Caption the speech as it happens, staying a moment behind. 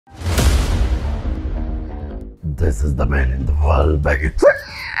This is the man in the world begging.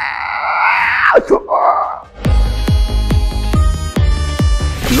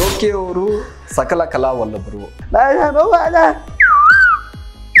 Loki ಅವರು ಸಕಲ ಕಲಾವಲ್ಲಭರು.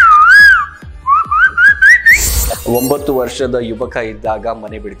 ಒಂಬತ್ತು ವರ್ಷದ ಯುವಕ ಇದ್ದಾಗ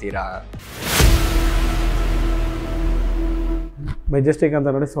ಮನೆ ಬಿಡ್ತೀರಾ? ಮೆಜೆಸ್ಟಿಕ್ ಅಂತ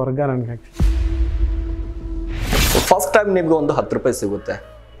ನೋಡಿ ಸ್ವರ್ಗ ನನಗೆ. ಫಸ್ಟ್ ಟೈಮ್ ನಿಮ್ಗೆ ಒಂದು 10 ರೂಪಾಯಿ ಸಿಗುತ್ತೆ.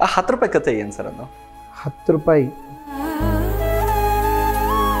 ಆ 10 ರೂಪಾಯಿ ಕತೆ ಏನು ಸರ್? ಅದು 10 ರೂಪಾಯಿ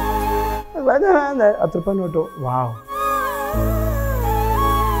 10 ರೂಪಾಯಿ ನೋಟು. ವಾವ್.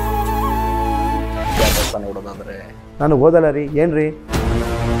 ನೋಡೋದಾದ್ರೆ ನಾನು ಓದಲ್ಲ ರೀ. ಏನ್ರಿ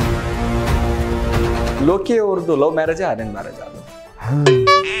ಲೋಕಿ ಅವ್ರದ್ದು ಲವ್ ಮ್ಯಾರೇಜಾ ಅರೇಂಜ್ ಮ್ಯಾರೇಜಾ? ಅದು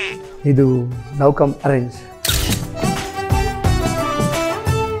ಇದು ಲವ್ ಕಮ್ ಅರೇಂಜ್.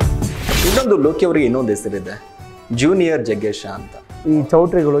 ಇನ್ನೊಂದು ಲೋಕಿ ಅವರಿಗೆ ಇನ್ನೊಂದು ಹೆಸರಿದೆ, ಜೂನಿಯರ್ ಜಗ್ಗೇಶ ಅಂತ. ಈ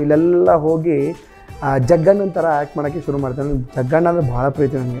ಚೌಟ್ರಿಗಳು ಇಲ್ಲೆಲ್ಲ ಹೋಗಿ ಜಗ್ಗಣ್ಣನ ಥರ ಆ್ಯಕ್ಟ್ ಮಾಡೋಕ್ಕೆ ಶುರು ಮಾಡ್ತಾರೆ. ಜಗ್ಗಣ್ಣ ಅಂದರೆ ಭಾಳ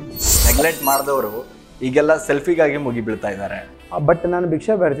ಪ್ರೀತಿ ನನಗೆ. ನೆಗ್ಲೆಕ್ಟ್ ಮಾಡಿದವರು ಈಗೆಲ್ಲ ಸೆಲ್ಫಿಗಾಗಿ ಮುಗಿ ಬೀಳ್ತಾ ಇದ್ದಾರೆ. ಬಟ್ ನಾನು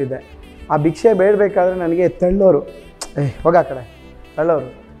ಭಿಕ್ಷೆ ಬೇಡ್ತಿದ್ದೆ. ಆ ಭಿಕ್ಷೆ ಬೇಡಬೇಕಾದ್ರೆ ನನಗೆ ತಳ್ಳೋರು, ಹೋಗ ಆ ಕಡೆ ತಳ್ಳೋರು.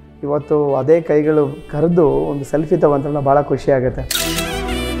 ಇವತ್ತು ಅದೇ ಕೈಗಳು ಕರೆದು ಒಂದು ಸೆಲ್ಫಿ ತಗೊಂತ ಭಾಳ ಖುಷಿ ಆಗುತ್ತೆ.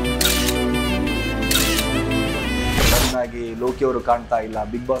 ಚೆನ್ನಾಗಿ ಲೋಕಿ ಅವರು ಕಾಣ್ತಾ ಇಲ್ಲ,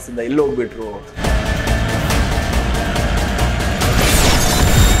 ಬಿಗ್ ಬಾಸ್ ಇಂದ ಎಲ್ಲಿ ಹೋಗ್ಬಿಟ್ರು?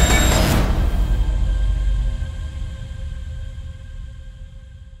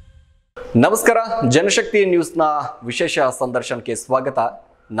 ನಮಸ್ಕಾರ, ಜನಶಕ್ತಿ ನ್ಯೂಸ್ನ ವಿಶೇಷ ಸಂದರ್ಶನಕ್ಕೆ ಸ್ವಾಗತ.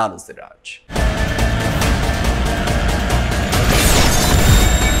 ನಾನು ಸಿರಾಜ್.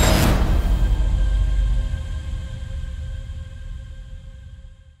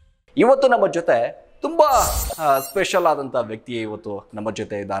 ಇವತ್ತು ನಮ್ಮ ಜೊತೆ ತುಂಬಾ ಸ್ಪೆಷಲ್ ಆದಂಥ ವ್ಯಕ್ತಿ ಇವತ್ತು ನಮ್ಮ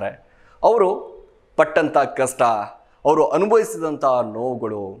ಜೊತೆ ಇದ್ದಾರೆ. ಅವರು ಪಟ್ಟಂಥ ಕಷ್ಟ, ಅವರು ಅನುಭವಿಸಿದಂಥ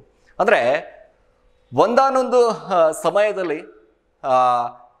ನೋವುಗಳು, ಅಂದರೆ ಒಂದಾನೊಂದು ಸಮಯದಲ್ಲಿ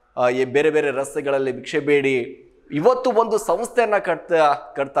ಬೇರೆ ಬೇರೆ ರಸ್ತೆಗಳಲ್ಲಿ ಭಿಕ್ಷೆ ಬೇಡಿ ಇವತ್ತು ಒಂದು ಸಂಸ್ಥೆಯನ್ನು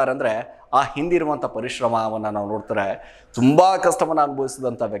ಕಟ್ತಾರೆ ಅಂದರೆ ಆ ಹಿಂದಿರುವಂಥ ಪರಿಶ್ರಮವನ್ನು ನಾವು ನೋಡ್ತಾರೆ. ತುಂಬ ಕಷ್ಟವನ್ನು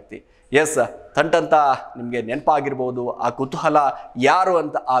ಅನುಭವಿಸಿದಂಥ ವ್ಯಕ್ತಿ. ಎಸ್, ತಂಟಂತ ನಿಮಗೆ ನೆನಪಾಗಿರ್ಬೋದು ಆ ಕುತೂಹಲ ಯಾರು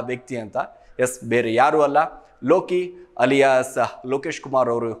ಅಂತ, ಆ ವ್ಯಕ್ತಿ ಅಂತ. ಎಸ್, ಬೇರೆ ಯಾರು ಅಲ್ಲ, ಲೋಕಿ ಅಲಿಯಾಸ್ ಲೋಕೇಶ್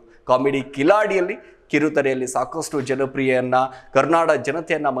ಕುಮಾರ್ ಅವರು. ಕಾಮಿಡಿ ಕಿಲಾಡಿಯಲ್ಲಿ, ಕಿರುತೆರೆಯಲ್ಲಿ ಸಾಕಷ್ಟು ಜನಪ್ರಿಯನ್ನು, ಕರ್ನಾಟಕ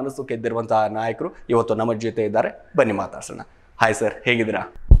ಜನತೆಯನ್ನು ಮನಸ್ಸು ಗೆದ್ದಿರುವಂತಹ ನಾಯಕರು ಇವತ್ತು ನಮ್ಮ ಜೊತೆ ಇದ್ದಾರೆ. ಬನ್ನಿ ಮಾತಾಡ್ಸೋಣ. ಹಾಯ್ ಸರ್, ಹೇಗಿದ್ದೀರಾ?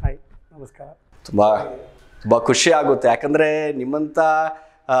 ಹಾಯ್, ನಮಸ್ಕಾರ. ತುಂಬ ಖುಷಿ ಆಗುತ್ತೆ, ಯಾಕಂದರೆ ನಿಮ್ಮಂಥ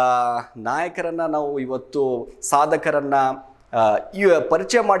ನಾಯಕರನ್ನು ನಾವು ಇವತ್ತು, ಸಾಧಕರನ್ನು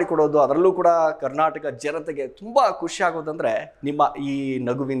ಪರಿಚಯ ಮಾಡಿಕೊಡೋದು, ಅದರಲ್ಲೂ ಕೂಡ ಕರ್ನಾಟಕ ಜನತೆಗೆ ತುಂಬ ಖುಷಿ ಆಗೋದಂದರೆ ನಿಮ್ಮ ಈ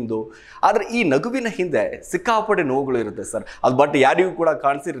ನಗುವಿಂದು. ಆದರೆ ಈ ನಗುವಿನ ಹಿಂದೆ ಸಿಕ್ಕಾಪಟ್ಟೆ ನೋವುಗಳು ಇರುತ್ತೆ ಸರ್. ಅದು ಬಟ್ ಯಾರಿಗೂ ಕೂಡ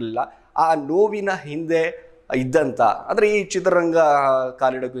ಕಾಣಿಸಿರಲಿಲ್ಲ ಆ ನೋವಿನ ಹಿಂದೆ ಇದ್ದಂಥ. ಅಂದರೆ ಈ ಚಿತ್ರರಂಗ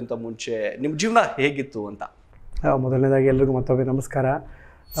ಕಾಲಿಡೋಕ್ಕಿಂತ ಮುಂಚೆ ನಿಮ್ಮ ಜೀವನ ಹೇಗಿತ್ತು ಅಂತ? ಮೊದಲನೇದಾಗಿ ಎಲ್ರಿಗೂ ಮತ್ತೊಮ್ಮೆ ನಮಸ್ಕಾರ.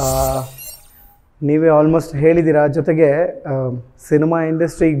 ನೀವೇ ಆಲ್ಮೋಸ್ಟ್ ಹೇಳಿದ್ದೀರಾ. ಜೊತೆಗೆ ಸಿನಿಮಾ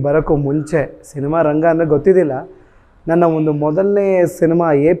ಇಂಡಸ್ಟ್ರಿಗೆ ಬರೋಕ್ಕೂ ಮುಂಚೆ ಸಿನಿಮಾ ರಂಗ ಅಂದರೆ ಗೊತ್ತಿದ್ದಿಲ್ಲ. ನನ್ನ ಒಂದು ಮೊದಲನೇ cinema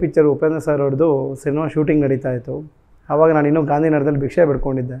A picture Upendra sir ಅವ್ರದ್ದು ಸಿನಿಮಾ ಶೂಟಿಂಗ್ ನಡೀತಾ ಇತ್ತು. ಆವಾಗ ನಾನು ಇನ್ನೂ ಗಾಂಧಿನಗರದಲ್ಲಿ ಭಿಕ್ಷೆ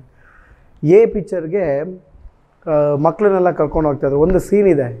ಬಿಡ್ಕೊಂಡಿದ್ದೆ. ಎ ಪಿಕ್ಚರ್ಗೆ ಮಕ್ಕಳನ್ನೆಲ್ಲ ಕರ್ಕೊಂಡು ಹೋಗ್ತಾಯಿದ್ರು. ಒಂದು ಸೀನ್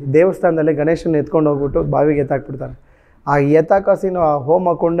ಇದೆ, ದೇವಸ್ಥಾನದಲ್ಲಿ ಗಣೇಶನ ಎತ್ಕೊಂಡು ಹೋಗ್ಬಿಟ್ಟು ಬಾವಿಗೆ ಎತ್ತಾಕ್ಬಿಡ್ತಾರೆ. ಆ ಎತ್ತಾಕೋ ಸೀನು, ಆ ಹೋಮ್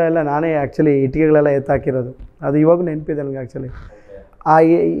ಹಾಕ್ಕೊಂಡು ಎಲ್ಲ ನಾನೇ ಆ್ಯಕ್ಚುಲಿ ಇಟ್ಟಿಗೆಗಳೆಲ್ಲ ಎತ್ತಾಕಿರೋದು. ಅದು ಇವಾಗೂ ನೆನಪಿದೆ ನನಗೆ. ಆ್ಯಕ್ಚುಲಿ ಆ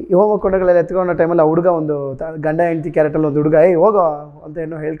ಹೋಮ್ ಹಾಕೊಂಡಗಳೆಲ್ಲ ಎತ್ಕೊಂಡ ಟೈಮಲ್ಲಿ ಆ ಹುಡುಗ, ಒಂದು ಗಂಡ ಹೆಂಡತಿ ಕ್ಯಾರೆಕ್ಟಲ್ಲಿ ಒಂದು ಹುಡುಗ ಹೋಗೋ ಅಂತ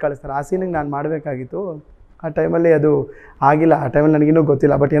ಏನೋ ಹೇಳಿ ಕಳಿಸ್ತಾರೆ. ಆ ಸೀನಿಗೆ ನಾನು ಮಾಡಬೇಕಾಗಿತ್ತು. ಆ ಟೈಮಲ್ಲಿ ಅದು ಆಗಿಲ್ಲ. ಆ ಟೈಮಲ್ಲಿ ನನಗಿನ್ನೂ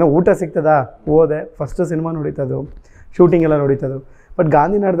ಗೊತ್ತಿಲ್ಲ. ಬಟ್ ಏನೋ ಊಟ ಸಿಗ್ತದಾ, ಹೋದೆ. ಫಸ್ಟು ಸಿನಿಮಾ ನೋಡಿತದು, ಶೂಟಿಂಗ್ ಎಲ್ಲ ನೋಡಿತದು. ಬಟ್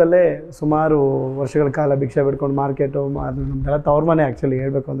ಗಾಂಧಿನಗರದಲ್ಲೇ ಸುಮಾರು ವರ್ಷಗಳ ಕಾಲ ಭಿಕ್ಷೆ ಬಿಡ್ಕೊಂಡು ಮಾರ್ಕೆಟು, ಅದು ನಮ್ದೆಲ್ಲ ತವ್ರ ಮನೆ ಆ್ಯಕ್ಚುಲಿ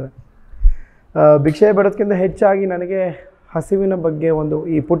ಹೇಳಬೇಕು ಅಂದರೆ. ಭಿಕ್ಷೆ ಬಿಡೋದಕ್ಕಿಂತ ಹೆಚ್ಚಾಗಿ ನನಗೆ ಹಸಿವಿನ ಬಗ್ಗೆ ಒಂದು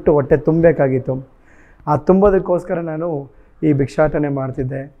ಈ ಪುಟ್ಟು ಹೊಟ್ಟೆ ತುಂಬಬೇಕಾಗಿತ್ತು. ಆ ತುಂಬೋದಕ್ಕೋಸ್ಕರ ನಾನು ಈ ಭಿಕ್ಷಾಟನೆ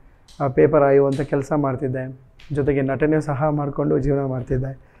ಮಾಡ್ತಿದ್ದೆ, ಪೇಪರ್ ಆಯುವಂಥ ಕೆಲಸ ಮಾಡ್ತಿದ್ದೆ. ಜೊತೆಗೆ ನಟನೆಯೂ ಸಹ ಮಾಡಿಕೊಂಡು ಜೀವನ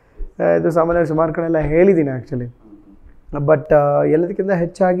ಮಾಡ್ತಿದ್ದೆ. ಇದು ಸಾಮಾನ್ಯವಾಗಿ ಸುಮಾರು ಕಡೆ ಎಲ್ಲ ಹೇಳಿದ್ದೀನಿ ಆ್ಯಕ್ಚುಲಿ. ಬಟ್ ಎಲ್ಲದಕ್ಕಿಂತ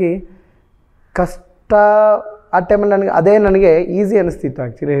ಹೆಚ್ಚಾಗಿ ಕಷ್ಟ ಆ ಟೈಮಲ್ಲಿ ನನಗೆ ಈಸಿ ಅನ್ನಿಸ್ತಿತ್ತು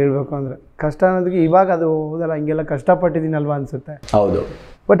ಆ್ಯಕ್ಚುಲಿ ಹೇಳಬೇಕು ಅಂದರೆ. ಕಷ್ಟ ಅನ್ನೋದಕ್ಕೆ ಇವಾಗ ಅದು ಹೌದಲ್ಲ, ಹಿಂಗೆಲ್ಲ ಕಷ್ಟಪಟ್ಟಿದ್ದೀನಲ್ವ ಅನಿಸುತ್ತೆ. ಹೌದು.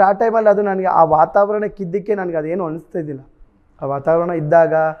 ಬಟ್ ಆ ಟೈಮಲ್ಲಿ ಅದು ನನಗೆ ಆ ವಾತಾವರಣಕ್ಕಿದ್ದಕ್ಕೆ ನನಗೆ ಅದೇನು ಅನಿಸ್ತಿದ್ದಿಲ್ಲ. ಆ ವಾತಾವರಣ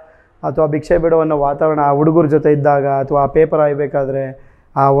ಇದ್ದಾಗ, ಅಥವಾ ಭಿಕ್ಷೆ ಬಿಡೋ ಅನ್ನೋ ವಾತಾವರಣ ಆ ಹುಡುಗರ ಜೊತೆ ಇದ್ದಾಗ, ಅಥವಾ ಆ ಪೇಪರ್ ಆಯ್ಬೇಕಾದ್ರೆ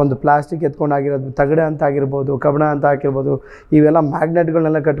ಆ ಒಂದು ಪ್ಲಾಸ್ಟಿಕ್ ಎತ್ಕೊಂಡಾಗಿರೋದು, ತಗಡೆ ಅಂತ ಆಗಿರ್ಬೋದು, ಕಬ್ಬಣ ಅಂತ ಆಗಿರ್ಬೋದು, ಇವೆಲ್ಲ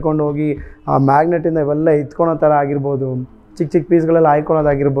ಮ್ಯಾಗ್ನೆಟ್ಗಳನ್ನೆಲ್ಲ ಕಟ್ಕೊಂಡು ಹೋಗಿ ಆ ಮ್ಯಾಗ್ನೆಟಿಂದ ಇವೆಲ್ಲ ಎತ್ಕೊಳೋ ಥರ ಆಗಿರ್ಬೋದು, ಚಿಕ್ಕ ಚಿಕ್ಕ ಪೀಸ್ಗಳೆಲ್ಲ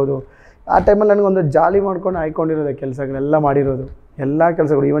ಆಯ್ಕೊಳ್ಳೋದಾಗಿರ್ಬೋದು. ಆ ಟೈಮಲ್ಲಿ ನನಗೊಂದು ಜಾಲಿ ಮಾಡ್ಕೊಂಡು ಆಯ್ಕೊಂಡಿರೋದೆ ಕೆಲಸಗಳೆಲ್ಲ ಮಾಡಿರೋದು. ಎಲ್ಲ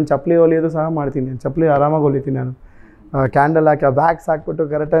ಕೆಲಸಗಳು, ಈವನ್ ಚಪ್ಪಲಿ ಹೊಲಿಯೋದು ಸಹ ಮಾಡ್ತೀನಿ. ಚಪ್ಪಲಿ ಆರಾಮಾಗಿ ಹೊಲಿತೀನಿ ನಾನು. ಕ್ಯಾಂಡಲ್ ಹಾಕಿ ಆ ಬ್ಯಾಗ್ಸ್ ಹಾಕ್ಬಿಟ್ಟು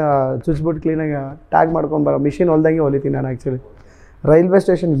ಕರೆಕ್ಟಾಗಿ ಚುಚ್ಬಿಟ್ಟು ಕ್ಲೀನಾಗಿ ಟ್ಯಾಗ್ ಮಾಡ್ಕೊಂಡು ಬರೋ ಮಿಷಿನ್ ಹೊಲ್ದಂಗೆ ಹೊಲಿತೀನಿ ನಾನು ಆ್ಯಕ್ಚುಲಿ. ರೈಲ್ವೆ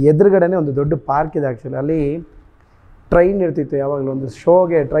ಸ್ಟೇಷನ್ ಎದುರುಗಡೆನೇ ಒಂದು ದೊಡ್ಡ ಪಾರ್ಕ್ ಇದೆ ಆ್ಯಕ್ಚುಲಿ. ಅಲ್ಲಿ ಟ್ರೈನ್ ಇರ್ತಿತ್ತು, ಯಾವಾಗಲೂ ಒಂದು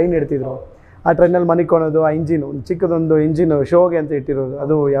ಶೋಗೆ ಟ್ರೈನ್ ಇಡ್ತಿದ್ರು. ಆ ಟ್ರೈನಲ್ಲಿ ಮನಿಕೊಳ್ಳೋದು, ಆ ಇಂಜಿನು, ಒಂದು ಚಿಕ್ಕದೊಂದು ಇಂಜಿನು ಶೋಗೆ ಅಂತ ಇಟ್ಟಿರೋದು,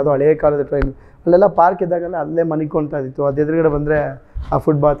 ಅದು ಯಾವುದೋ ಹಳೆಯ ಕಾಲದ ಟ್ರೈನ್. ಅಲ್ಲೆಲ್ಲ ಪಾರ್ಕ್ ಇದ್ದಾಗೆಲ್ಲ ಅಲ್ಲೇ ಮನಿಕೊಳ್ತಾ ಇದ್ದಿತ್ತು. ಅದು ಎದುರುಗಡೆ ಬಂದರೆ ಆ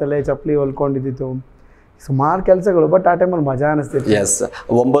ಫುಟ್ಬಾತಲ್ಲೇ ಚಪ್ಪಲಿ ಹೊಲ್ಕೊಂಡಿದ್ದಿತ್ತು. ಸುಮಾರು ಕೆಲಸಗಳು, ಬಟ್ ಆ ಟೈಮಲ್ಲಿ ಮಜಾ ಅನ್ನಿಸ್ತಿತ್ತು. ಎಸ್,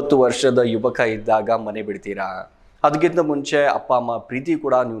 9 ವರ್ಷದ ಯುವಕ ಇದ್ದಾಗ ಮನೆ ಬಿಡ್ತೀರಾ. ಅದಕ್ಕಿಂತ ಮುಂಚೆ ಅಪ್ಪ ಅಮ್ಮ ಪ್ರೀತಿ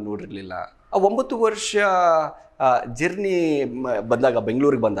ಕೂಡ ನೀವು ನೋಡಿರಲಿಲ್ಲ. ಆ 9 ವರ್ಷ ಜರ್ನಿ ಬಂದಾಗ,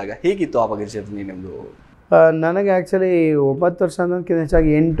 ಬೆಂಗಳೂರಿಗೆ ಬಂದಾಗ ಹೇಗಿತ್ತು ಆವಾಗ ಜರ್ನಿ ನಿಮ್ಮದು? ನನಗೆ ಆ್ಯಕ್ಚುಲಿ 9 ವರ್ಷ ಅನ್ನೋದಕ್ಕಿಂತ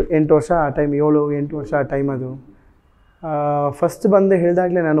ಹೆಚ್ಚಾಗಿ 8 ವರ್ಷ ಆ ಟೈಮ್, 7-8 ವರ್ಷ ಆ ಟೈಮ್ ಅದು. ಫಸ್ಟ್ ಬಂದು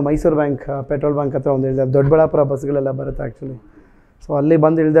ಹೇಳಿದಾಗಲೇ ನಾನು ಮೈಸೂರು ಬ್ಯಾಂಕ್, ಪೆಟ್ರೋಲ್ ಬ್ಯಾಂಕ್ ಹತ್ರ ಒಂದು ಇಳಿದಾಗ, ದೊಡ್ಡಬಳ್ಳಾಪುರ ಬಸ್ಗಳೆಲ್ಲ ಬರುತ್ತೆ ಆ್ಯಕ್ಚುಲಿ. ಸೊ ಅಲ್ಲಿ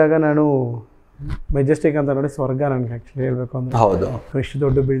ಬಂದು ಇಳಿದಾಗ ನಾನು ಮೆಜೆಸ್ಟಿಕ್ ಅಂತ ನೋಡಿ ಸ್ವರ್ಗ ನನಗೆ ಆ್ಯಕ್ಚುಲಿ ಹೇಳಬೇಕು ಅಂದರೆ. ಹೌದು, ಎಷ್ಟು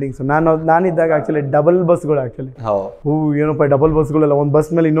ದೊಡ್ಡ ಬಿಲ್ಡಿಂಗ್ಸ್. ನಾನಿದ್ದಾಗ ಆ್ಯಕ್ಚುಲಿ ಡಬಲ್ ಬಸ್ಗಳು ಆ್ಯಕ್ಚುಲಿ. ಏನಪ್ಪ ಡಬಲ್ ಬಸ್ಗಳೆಲ್ಲ, ಒಂದು ಬಸ್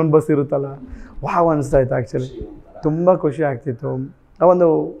ಮೇಲೆ ಇನ್ನೊಂದು ಬಸ್ ಇರುತ್ತಲ್ಲ, ವಾವ್ ಅನಿಸ್ತಾ ಇತ್ತು ಆ್ಯಕ್ಚುಲಿ. ತುಂಬ ಖುಷಿ ಆಗ್ತಿತ್ತು. ಆ ಒಂದು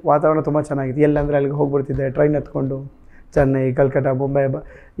ವಾತಾವರಣ ತುಂಬ ಚೆನ್ನಾಗಿತ್ತು. ಎಲ್ಲಂದರೆ ಅಲ್ಲಿಗೆ ಹೋಗ್ಬಿಡ್ತಿದ್ದೆ ಟ್ರೈನ್ ಹತ್ಕೊಂಡು. ಚೆನ್ನೈ, ಕಲ್ಕಟ್ಟ, ಮುಂಬೈ,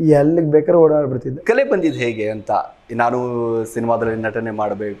 ಎಲ್ಲಿಗೆ ಬೇಕಾದ್ರೂ ಓಡಾಡ್ಬಿಡ್ತಿದ್ದೆ. ಕಲೆ ಬಂದಿದ್ದು ಹೇಗೆ ಅಂತ? ನಾನು ಸಿನಿಮಾದಲ್ಲಿ ನಟನೆ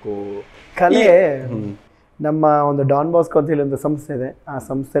ಮಾಡಬೇಕು ಕಲೆ. ನಮ್ಮ ಒಂದು ಡಾನ್ ಬಾಸ್ಕೋ ಅಂತ ಹೇಳಿ ಒಂದು ಸಂಸ್ಥೆ ಇದೆ, ಆ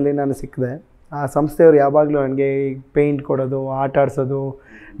ಸಂಸ್ಥೆಯಲ್ಲಿ ನಾನು ಸಿಕ್ಕಿದೆ. ಆ ಸಂಸ್ಥೆಯವರು ಯಾವಾಗಲೂ ನನಗೆ ಪೇಂಟ್ ಕೊಡೋದು, ಆಟ ಆಡಿಸೋದು,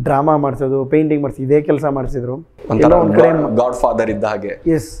 ಡ್ರಾಮಾ ಮಾಡಿಸೋದು, ಪೇಂಟಿಂಗ್ ಮಾಡಿಸಿ, ಇದೇ ಕೆಲಸ ಮಾಡಿಸಿದ್ರು. ಒಂದು ಕಡೆ ಗಾಡ್ ಫಾದರ್ ಇದ್ದ ಹಾಗೆ.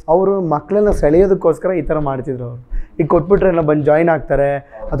 ಎಸ್, ಅವರು ಮಕ್ಕಳನ್ನ ಸೆಳೆಯೋದಕ್ಕೋಸ್ಕರ ಈ ಥರ ಮಾಡ್ತಿದ್ರು. ಅವರು ಈಗ ಕೊಟ್ಬಿಟ್ರೆ ಎಲ್ಲ ಬಂದು ಜಾಯ್ನ್ ಆಗ್ತಾರೆ,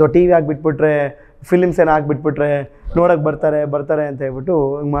 ಅಥವಾ ಟಿ ವಿ ಆಗಿಬಿಟ್ಬಿಟ್ರೆ, ಫಿಲಿಮ್ಸ್ ಏನೋ ಆಗಿಬಿಟ್ಬಿಟ್ರೆ ನೋಡೋಕೆ ಬರ್ತಾರೆ ಅಂತ ಹೇಳ್ಬಿಟ್ಟು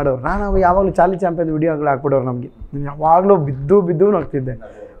ಹಿಂಗೆ ಮಾಡೋರು. ನಾವು ಯಾವಾಗಲೂ ಚಾಲಿ ಚಾಂಪಿಯನ್ ವಿಡಿಯೋಗಳು ಹಾಕ್ಬಿಡೋರು. ನಮಗೆ ಯಾವಾಗಲೂ ಬಿದ್ದು ನೋಡ್ತಿದ್ದೆ.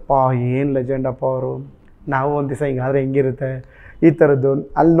 ಏನು ಲೆಜೆಂಡಪ್ಪ ಅವರು. ನಾವು ಒಂದು ದಿವಸ ಹಿಂಗಾದರೆ ಹೆಂಗಿರುತ್ತೆ ಈ ಥರದ್ದು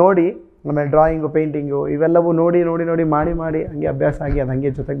ಅಲ್ಲಿ ನೋಡಿ. ಆಮೇಲೆ ಡ್ರಾಯಿಂಗು, ಪೇಂಟಿಂಗು ಇವೆಲ್ಲವೂ ನೋಡಿ ಮಾಡಿ ಹಂಗೆ ಅಭ್ಯಾಸ ಆಗಿ ಅದು ಹಂಗೆ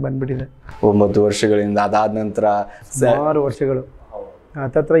ಜೊತೆಗೆ ಬಂದುಬಿಟ್ಟಿದೆ. 9 ವರ್ಷಗಳಿಂದ ಅದಾದ ನಂತರ ಸುಮಾರು ವರ್ಷಗಳು,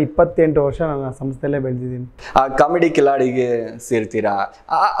 ಹತ್ತತ್ರ 28 ವರ್ಷ ನಾನು ಆ ಸಂಸ್ಥೆಯಲ್ಲೇ ಬೆಳೆದಿದ್ದೀನಿ. ಆ ಕಾಮಿಡಿ ಕಿಲಾಡಿಗೆ ಸೇರ್ತೀರಾ,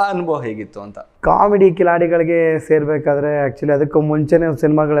 ಆ ಅನುಭವ ಹೇಗಿತ್ತು ಅಂತ? ಕಾಮಿಡಿ ಕಿಲಾಡಿಗಳಿಗೆ ಸೇರಬೇಕಾದ್ರೆ ಆ್ಯಕ್ಚುಲಿ ಅದಕ್ಕೂ ಮುಂಚೆನೇ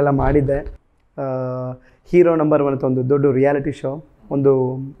ಸಿನಿಮಾಗಳೆಲ್ಲ ಮಾಡಿದ್ದೆ. ಹೀರೋ ನಂಬರ್ 1 ಅಂತ ಒಂದು ದೊಡ್ಡ ರಿಯಾಲಿಟಿ ಶೋ,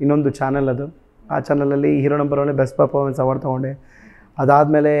 ಇನ್ನೊಂದು ಚಾನಲ್ ಅದು. ಆ ಚಾನಲಲ್ಲಿ hero number 1 best performance award ತೊಗೊಂಡೆ.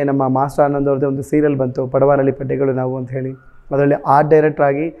 ಅದಾದಮೇಲೆ ನಮ್ಮ ಮಾಸ್ಟರ್ ಆನಂದ್ ಅವ್ರದ್ದೇ ಒಂದು ಸೀರಿಯಲ್ ಬಂತು, ಪಡವಾರಳ್ಳಿ ಪಡ್ಡೆಗಳು ನಾವು ಅಂತ ಹೇಳಿ. ಅದರಲ್ಲಿ ಆರ್ಟ್ ಡೈರೆಕ್ಟ್ರ್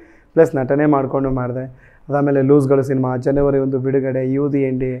ಆಗಿ ಪ್ಲಸ್ ನಟನೆ ಮಾಡಿಕೊಂಡು ಮಾಡಿದೆ. ಅದಾದಮೇಲೆ ಲೂಸ್ಗಳು ಸಿನಿಮಾ, ಜನವರಿ 1 ಬಿಡುಗಡೆ, ಯೂದಿ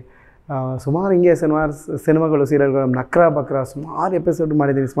ಎಂಡಿ, ಸುಮಾರು ಹಿಂಗೆ ಸಿನಿಮಾಗಳು, ಸೀರಿಯಲ್ಗಳು, ನಕ್ರ ಬಕ್ರ ಸುಮಾರು ಎಪಿಸೋಡ್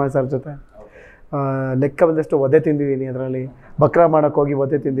ಮಾಡಿದ್ದೀನಿ ಸ್ಮಾಲ್ ಸರ್ ಜೊತೆ. ಲೆಕ್ಕ ಬಂದಷ್ಟು ಒದೆ ತಿಂದಿದ್ದೀನಿ. ಅದರಲ್ಲಿ ಬಕ್ರ ಮಾಡೋಕ್ಕೋಗಿ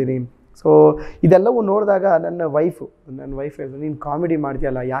ಒದೆ ತಿಂದಿದ್ದೀನಿ. ಸೊ ಇದೆಲ್ಲವೂ ನೋಡಿದಾಗ ನನ್ನ ವೈಫ್ ಹೇಳಿದ್ರು, ನೀನು ಕಾಮಿಡಿ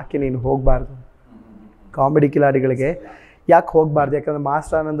ಮಾಡ್ತೀಯಲ್ಲ, ಯಾಕೆ ನೀನು ಹೋಗಬಾರ್ದು ಕಾಮಿಡಿ ಕಿಲಾಡಿಗಳಿಗೆ, ಯಾಕೆ ಹೋಗಬಾರ್ದು? ಯಾಕಂದರೆ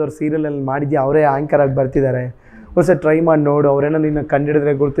ಮಾಸ್ಟರ್ ಆನಂದ್ ಅವ್ರು ಸೀರಿಯಲಲ್ಲಿ ಮಾಡಿದ್ಯಾ, ಅವರೇ ಆ್ಯಂಕರ್ ಆಗಿ ಬರ್ತಿದ್ದಾರೆ, ಒಂದ್ಸಲ ಟ್ರೈ ಮಾಡಿ ನೋಡು, ಅವರೇನೋ ನಿನ್ನ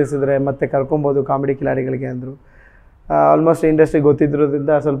ಕಂಡಿಡಿದ್ರೆ ಗುರುತಿಸಿದ್ರೆ ಮತ್ತೆ ಕರ್ಕೊಬೋದು ಕಾಮಿಡಿ ಕಿಲಾಡಿಗಳಿಗೆ ಅಂದರು. ಆಲ್ಮೋಸ್ಟ್ ಇಂಡಸ್ಟ್ರಿ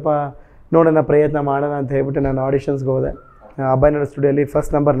ಗೊತ್ತಿದ್ರೋದ್ರಿಂದ ಸ್ವಲ್ಪ ನೋಡೋಣ, ಪ್ರಯತ್ನ ಮಾಡೋಣ ಅಂತ ಹೇಳ್ಬಿಟ್ಟು ನಾನು ಆಡಿಷನ್ಸ್ಗೆ ಹೋದೆ. ಅಭಯನಗರ ಸ್ಟುಡಿಯೋಲಿ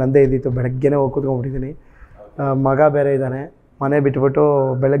ಫಸ್ಟ್ ನಂಬರ್ ನಂದೇ ಇದ್ದಿತ್ತು. ಬೆಳಗ್ಗೆನೇ ಹೋಗಿ ಕೂತ್ಕೊಂಡ್ಬಿಟ್ಟಿದ್ದೀನಿ. ಮಗ ಬೇರೆ ಇದ್ದಾನೆ, ಮನೆ ಬಿಟ್ಬಿಟ್ಟು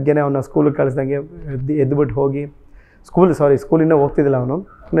ಬೆಳಗ್ಗೆನೇ ಅವನ್ನ ಸ್ಕೂಲಿಗೆ ಕಳಿಸ್ದಂಗೆ ಎದ್ದುಬಿಟ್ಟು ಹೋಗಿ ಸ್ಕೂಲಿಂದ ಹೋಗ್ತಿದ್ದಿಲ್ಲ ಅವನು,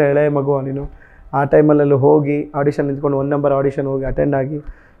 ಇನ್ನು ಎಳೆ ಮಗು ನೀನು. ಆ ಟೈಮಲ್ಲೆಲ್ಲ ಹೋಗಿ ಆಡಿಷನ್ ನಿಂತ್ಕೊಂಡು 1 ನಂಬರ್ ಆಡಿಷನ್ ಹೋಗಿ ಅಟೆಂಡ್ ಆಗಿ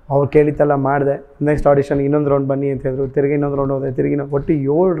ಅವ್ರು ಕೇಳಿದ್ದೆಲ್ಲ ಮಾಡಿದೆ. ನೆಕ್ಸ್ಟ್ ಆಡಿಷನ್ ಇನ್ನೊಂದು ರೌಂಡ್ ಬನ್ನಿ ಅಂತ ಹೇಳಿದ್ರು, ತಿರುಗಿ ಇನ್ನೊಂದು ರೌಂಡ್ ಹೋದೆ, ಒಟ್ಟು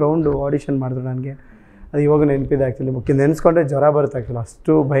 7 ರೌಂಡು ಆಡಿಷನ್ ಮಾಡಿದ್ರು ನನಗೆ. ಅದು ಇವಾಗ ನೆನಪಿದೆ ಆ್ಯಕ್ಚುಲಿ. ಮುಖ್ಯ ನೆನೆಸ್ಕೊಂಡ್ರೆ ಜ್ವರ ಬರುತ್ತೆ ಆ್ಯಕ್ಚುಲಿ,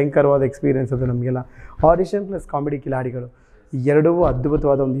 ಅಷ್ಟು ಭಯಂಕರವಾದ ಎಕ್ಸ್ಪೀರಿಯೆನ್ಸ್ ಅದು ನಮಗೆಲ್ಲ. ಆಡಿಷನ್ ಪ್ಲಸ್ ಕಾಮಿಡಿ ಕಿಲಾಡಿಗಳು ಎರಡೂ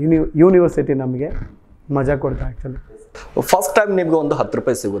ಅದ್ಭುತವಾದ ಒಂದು ಯೂನಿವರ್ಸಿಟಿ ನಮಗೆ ಮಜಾ ಕೊಡ್ತಾ ಆ್ಯಕ್ಚುಲಿ. ಫಸ್ಟ್ ಟೈಮ್ ನಿಮ್ಗೆ ಒಂದು 10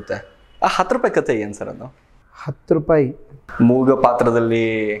 ರೂಪಾಯಿ ಸಿಗುತ್ತೆ. ಆ 10 ರೂಪಾಯಿ ಕತೆ ಏನು ಸರ್ ಅದು? 10 ರೂಪಾಯಿ ಮೂಗ ಪಾತ್ರದಲ್ಲಿ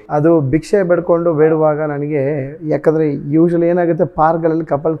ಅದು ಭಿಕ್ಷೆ ಬೇಡುವಾಗ ನನಗೆ, ಯಾಕಂದರೆ ಯೂಶ್ವಲಿ ಏನಾಗುತ್ತೆ, ಪಾರ್ಕ್ಗಳಲ್ಲಿ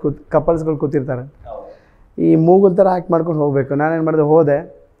ಕಪಲ್ಸ್ಗಳು ಕೂತಿರ್ತಾರೆ, ಈ ಮೂಗುಲ್ ಥರ ಆ್ಯಕ್ಟ್ ಮಾಡ್ಕೊಂಡು ಹೋಗಬೇಕು. ನಾನೇನು ಮಾಡಿದೆ, ಹೋದೆ.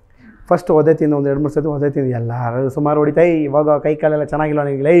 ಫಸ್ಟ್ ಒದೆ ತಿಂದು ಒಂದು 2-3 ಸತಿ ಒದೆ ತಿಂದು ಎಲ್ಲರೂ ಸುಮಾರು ಹೊಡಿತಾ, ಇವಾಗ ಕೈ ಕಾಲೆಲ್ಲ ಚೆನ್ನಾಗಿಲ್ಲ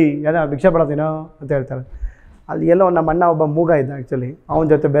ನನಗೆ, ಏನೋ ಭಿಕ್ಷೆ ಬೇಡತೀನೋ ಅಂತ ಹೇಳ್ತಾರೆ. ಅಲ್ಲಿ ಎಲ್ಲೋ ನಮ್ಮ ಅಣ್ಣ ಒಬ್ಬ ಮೂಗ ಇದ್ದ ಆ್ಯಕ್ಚುಲಿ, ಅವನ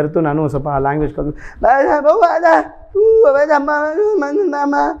ಜೊತೆ ಬೆರೆತು ನಾನು ಸ್ವಲ್ಪ ಲ್ಯಾಂಗ್ವೇಜ್ ಕಲಿತು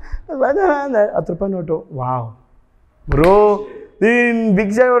 10 ರೂಪಾಯಿ ನೋಟು. ವಾವ್ ಬ್ರೋ, ನೀನು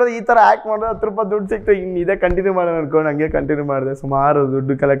ಭಿಕ್ಷೆ ಹೊಡೆದು ಈ ಥರ ಆ್ಯಕ್ಟ್ ಮಾಡೋದು 10 ರೂಪಾಯಿ ದುಡ್ಡು ಸಿಕ್ತು, ಇನ್ನು ಇದೇ ಕಂಟಿನ್ಯೂ ಮಾಡೋಣ ಅನ್ಕೊಂಡು ಹಂಗೆ ಕಂಟಿನ್ಯೂ ಮಾಡಿದೆ. ಸುಮಾರು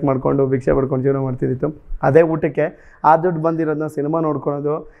ದುಡ್ಡು ಕಲೆಕ್ಟ್ ಮಾಡಿಕೊಂಡು ಭಿಕ್ಷೆ ಪಡ್ಕೊಂಡು ಜೀವನ ಮಾಡ್ತಿದ್ದಿತ್ತು. ಅದೇ ಊಟಕ್ಕೆ ಆ ದುಡ್ಡು ಬಂದಿರೋದನ್ನ ಸಿನಿಮಾ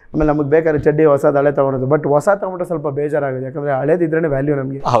ನೋಡ್ಕೊಳೋದು, ಆಮೇಲೆ ನಮಗೆ ಬೇಕಾದ್ರೆ ಚಡ್ಡಿ ಹೊಸದು ಹಳೆ ತೊಗೊಳೋದು. ಬಟ್ ಹೊಸ ತೊಗೊಂಡ್ರೆ ಸ್ವಲ್ಪ ಬೇಜಾರಾಗುತ್ತೆ, ಯಾಕಂದರೆ ಹಳೇದಿದ್ರೇ ವ್ಯಾಲ್ಯೂ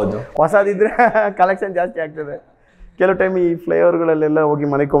ನಮಗೆ. ಹೌದು, ಹೊಸದಿದ್ದರೆ ಕಲೆಕ್ಷನ್ ಜಾಸ್ತಿ ಆಗ್ತದೆ. ಕೆಲವು ಟೈಮ್ ಈ ಫ್ಲೈಓವರ್ಗಳಲ್ಲೆಲ್ಲ ಹೋಗಿ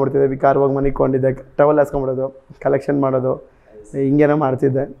ಮನಿಕೊಂಡ್ಬಿಡ್ತಿದ್ದೆ, ಕಾರ್ ಹೋಗಿ ಮನಿಕೊಂಡಿದ್ದೆ, ಟವಲ್ ಹಾಸ್ಕೊಂಡ್ಬಿಡೋದು, ಕಲೆಕ್ಷನ್ ಮಾಡೋದು, ಹಿಂಗೇನೋ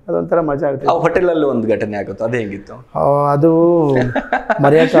ಮಾಡ್ತಿದ್ದೆ. ಅದೊಂಥರ ಮಜಾ ಆಗ್ತಿದೆ. ಹೋಟೆಲಲ್ಲಿ ಒಂದು ಘಟನೆ ಆಗುತ್ತೆ, ಅದು ಹೇಗಿತ್ತು? ಅದು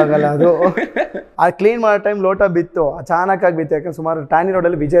ಮರೆಯೋಕ್ಕಾಗಲ್ಲ. ಅದು ಕ್ಲೀನ್ ಮಾಡೋ ಟೈಮ್ ಲೋಟ ಬಿತ್ತು, ಅಚಾನಕ್ಕಾಗಿ ಬಿತ್ತು. ಯಾಕಂದ್ರೆ ಸುಮಾರು ಟ್ಯಾನಿ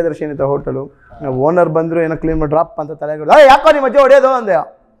ರೋಡಲ್ಲಿ ವಿಜಯದರ್ಶಿನಿ ಅಂತ ಹೋಟೆಲು. ಓನರ್ ಬಂದರು, ಏನೋ ಕ್ಲೀನ್ ಮಾಡಿ ಡ್ರಾಪ್ ಅಂತ ತಲೆಗೆ, ಯಾಕೋ ನಿಮ್ಮ ಮಧ್ಯೆ ಹೊಡೆಯೋದು ಅಂದೆ.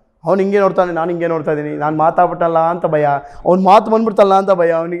 ಅವ್ನು ಹಿಂಗೆ ನೋಡ್ತಾನೆ, ನಾನು ಹಿಂಗೆ ನೋಡ್ತಾ ಇದ್ದೀನಿ, ನಾನು ಮಾತಾಡ್ಬಿಟ್ಟಲ್ಲ ಅಂತ ಭಯ, ಅವ್ನು ಮಾತು ಬಂದ್ಬಿಡ್ತಲ್ಲ ಅಂತ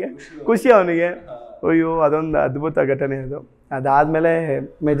ಭಯ. ಅವನಿಗೆ ಖುಷಿ, ಅವನಿಗೆ ಅಯ್ಯೋ ಅದೊಂದು ಅದ್ಭುತ ಘಟನೆ ಅದು. ಅದಾದಮೇಲೆ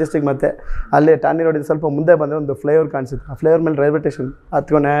ಮೆಜೆಸ್ಟಿಕ್ ಮತ್ತೆ ಅಲ್ಲೇ ಟಾನಿ ರೋಡಿಂದ ಸ್ವಲ್ಪ ಮುಂದೆ ಬಂದರೆ ಒಂದು ಫ್ಲೈಓವರ್ ಕಾಣಿಸುತ್ತೆ. ಆ ಫ್ಲೈಓವರ್ ಮೇಲೆ ರೈಲ್ವೆ ಸ್ಟೇಷನ್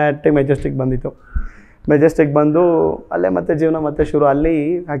ಹತ್ಕೊಂಡು ನೆಟ್ಟಿಗೆ ಮೆಜೆಸ್ಟಿಕ್ ಬಂದಿತ್ತು. ಮೆಜೆಸ್ಟಿಕ್ ಬಂದು ಅಲ್ಲೇ ಮತ್ತೆ ಜೀವನ ಮತ್ತೆ ಶುರು. ಅಲ್ಲಿ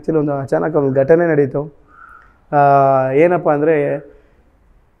ಆ್ಯಕ್ಚುಲಿ ಒಂದು ಅಚಾನಕ್ ಒಂದು ಘಟನೆ ನಡೀತು. ಏನಪ್ಪ ಅಂದರೆ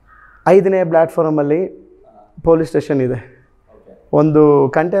 5ನೇ ಪ್ಲ್ಯಾಟ್ಫಾರ್ಮಲ್ಲಿ ಪೊಲೀಸ್ ಸ್ಟೇಷನ್ ಇದೆ. ಒಂದು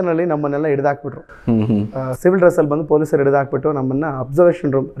ಕಂಟೈನರಲ್ಲಿ ನಮ್ಮನ್ನೆಲ್ಲ ಹಿಡಿದಾಕ್ಬಿಟ್ರು. ಸಿವಿಲ್ ಡ್ರೆಸ್ಸಲ್ಲಿ ಬಂದು ಪೊಲೀಸರು ಹಿಡಿದಾಕ್ಬಿಟ್ಟು ನಮ್ಮನ್ನು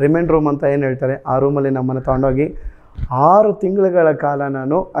ಅಬ್ಸರ್ವೇಷನ್ ರೂಮ್, ರಿಮೈಂಡ್ ರೂಮ್ ಅಂತ ಏನು ಹೇಳ್ತಾರೆ, ಆ ರೂಮಲ್ಲಿ ನಮ್ಮನ್ನು ತೊಗೊಂಡೋಗಿ 6 ತಿಂಗಳುಗಳ ಕಾಲ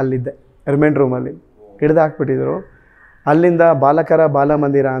ನಾನು ಅಲ್ಲಿದ್ದೆ. ರಿಮೈಂಡ್ ರೂಮಲ್ಲಿ ಹಿಡಿದಾಕ್ಬಿಟ್ಟಿದ್ರು. ಅಲ್ಲಿಂದ ಬಾಲಕರ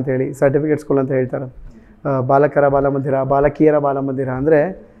ಬಾಲಮಂದಿರ ಅಂತೇಳಿ ಸರ್ಟಿಫಿಕೇಟ್ ಸ್ಕೂಲ್ ಅಂತ ಹೇಳ್ತಾರೆ. ಬಾಲಕರ ಬಾಲಮಂದಿರ, ಬಾಲಕಿಯರ ಬಾಲಮಂದಿರ ಅಂದರೆ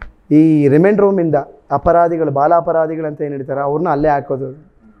ಈ ರಿಮೈಂಡ್ ರೂಮಿಂದ ಅಪರಾಧಿಗಳು, ಬಾಲ ಅಪರಾಧಿಗಳಂತ ಏನು ಹೇಳ್ತಾರೆ ಅವ್ರನ್ನ ಅಲ್ಲೇ ಹಾಕೋದು.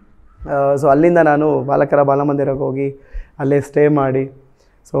 ಸೊ ಅಲ್ಲಿಂದ ನಾನು ಬಾಲಕರ ಬಾಲಮಂದಿರಕ್ಕೆ ಹೋಗಿ ಅಲ್ಲೇ ಸ್ಟೇ ಮಾಡಿ,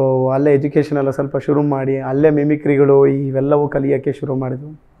 ಸೊ ಅಲ್ಲೇ ಎಜುಕೇಷನ್ ಎಲ್ಲ ಸ್ವಲ್ಪ ಶುರು ಮಾಡಿ, ಅಲ್ಲೇ ಮಿಮಿಕ್ರಿಗಳು ಇವೆಲ್ಲವೂ ಕಲಿಯೋಕ್ಕೆ ಶುರು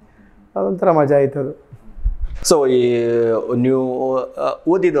ಮಾಡಿದ್ವು. ಅದೊಂಥರ ಮಜಾ ಆಯಿತು ಅದು. ಸೊ ಈ ನೀವು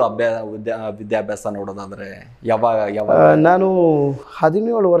ಓದಿದ್ದು ವಿದ್ಯಾಭ್ಯಾಸ ನೋಡೋದಾದರೆ ಯಾವಾಗ ನಾನು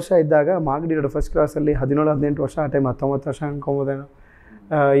 17 ವರ್ಷ ಇದ್ದಾಗ ಮಾಗಡಿ ರೋಡ್ ಫಸ್ಟ್ ಕ್ಲಾಸಲ್ಲಿ 17-18 ವರ್ಷ, ಆ ಟೈಮ್ 19 ವರ್ಷ ಅನ್ಕೊಬೋದೇನೋ.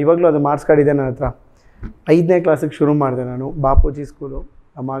 ಇವಾಗಲೂ ಅದು ಮಾರ್ಕ್ಸ್ ಕಾರ್ಡ್ ಇದೆ ನನ್ನ ಹತ್ರ. 5ನೇ ಕ್ಲಾಸಿಗೆ ಶುರು ಮಾಡಿದೆ ನಾನು. Bapuji school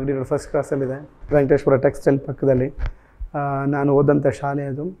Magadi road first ಕ್ಲಾಸಲ್ಲಿದೆ, Venkateshwara textile ಪಕ್ಕದಲ್ಲಿ ನಾನು ಓದಂಥ ಶಾಲೆ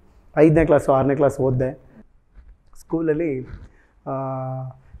ಅದು. 5ನೇ ಕ್ಲಾಸು 6ನೇ ಕ್ಲಾಸ್ ಓದಿದೆ. ಸ್ಕೂಲಲ್ಲಿ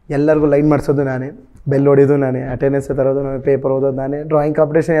ಎಲ್ಲರಿಗೂ ಲೈನ್ ಮಾಡಿಸೋದು ನಾನೇ, ಬೆಲ್ ಹೊಡಿಯೋದು ನಾನೇ, ಅಟೆಂಡೆನ್ಸ್ ತರೋದು ನಾನೇ, ಪೇಪರ್ ಓದೋದು ನಾನೇ, ಡ್ರಾಯಿಂಗ್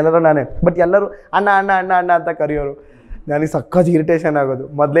ಕಾಂಪಿಟೇಷನ್ ಎಲ್ಲರೂ ನಾನೇ. ಬಟ್ ಎಲ್ಲರೂ ಅಣ್ಣ ಅಣ್ಣ ಅಣ್ಣ ಅಣ್ಣ ಅಂತ ಕರೆಯೋರು. ನನಗೆ ಸಖತ್ ಇರಿಟೇಷನ್ ಆಗೋದು.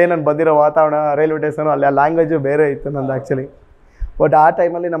 ಮೊದಲೇ ನಾನು ಬಂದಿರೋ ವಾತಾವರಣ, ರೈಲ್ವೆ ಸ್ಟೇಷನು, ಅಲ್ಲಿ ಆ ಲ್ಯಾಂಗ್ವೇಜು ಬೇರೆ ಇತ್ತು ನಂದು ಆ್ಯಕ್ಚುಲಿ. ಬಟ್ ಆ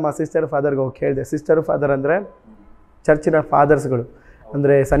ಟೈಮಲ್ಲಿ ನಮ್ಮ ಸಿಸ್ಟರ್ ಫಾದರ್ಗೆ ಹೋಗಿ ಕೇಳಿದೆ. ಸಿಸ್ಟರ್ ಫಾದರ್ ಅಂದರೆ ಚರ್ಚಿನ ಫಾದರ್ಸ್ಗಳು,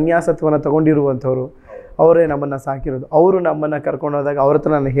 ಅಂದರೆ ಸನ್ಯಾಸತ್ವನ ತೊಗೊಂಡಿರುವಂಥವ್ರು, ಅವರೇ ನಮ್ಮನ್ನು ಸಾಕಿರೋದು. ಅವರು ನಮ್ಮನ್ನು ಕರ್ಕೊಂಡೋದಾಗ ಅವ್ರ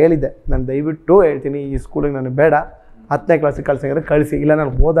ಹತ್ರ ನಾನು ಹೇಳಿದ್ದೆ, ನಾನು ದಯವಿಟ್ಟು ಹೇಳ್ತೀನಿ ಈ ಸ್ಕೂಲಿಗೆ ನನಗೆ ಬೇಡ, 10ನೇ ಕ್ಲಾಸಿಗೆ ಕಳ್ಸಂಗಾದ್ರೆ ಕಳಿಸಿ, ಇಲ್ಲ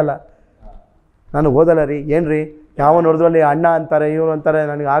ನಾನು ಓದಲ್ಲ ರೀ. ಏನು ರೀ ಯಾವ ನೋಡಿದ್ರಲ್ಲಿ ಅಣ್ಣ ಅಂತಾರೆ, ಇವರು ಅಂತಾರೆ,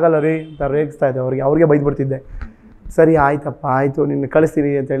 ನನಗೆ ಆಗಲ್ಲ ರೀ ಅಂತ ರೇಗಿಸ್ತಾ ಇದ್ದೆ ಅವ್ರಿಗೆ ಬೈದ್ಬಿಡ್ತಿದ್ದೆ. ಸರಿ ಆಯ್ತಪ್ಪ ಆಯಿತು ನಿನ್ನ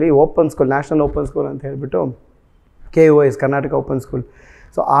ಕಳಿಸ್ತೀನಿ ಅಂತೇಳಿ open school, national open school ಅಂತ ಹೇಳಿಬಿಟ್ಟು KOS Karnataka open school,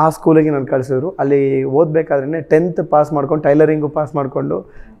 so ಆ ಸ್ಕೂಲಿಗೆ ನಾನು ಕಳಿಸಿದ್ರು. ಅಲ್ಲಿ ಓದಬೇಕಾದ್ರೆ 10th ಪಾಸ್ ಮಾಡ್ಕೊಂಡು ಟೈಲರಿಂಗು ಪಾಸ್ ಮಾಡಿಕೊಂಡು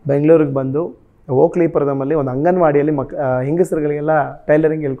ಬೆಂಗಳೂರಿಗೆ ಬಂದು ಓಕ್ಲಿಪುರದಲ್ಲಿ ಒಂದು ಅಂಗನವಾಡಿಯಲ್ಲಿ ಹೆಂಗಸರುಗಳಿಗೆಲ್ಲ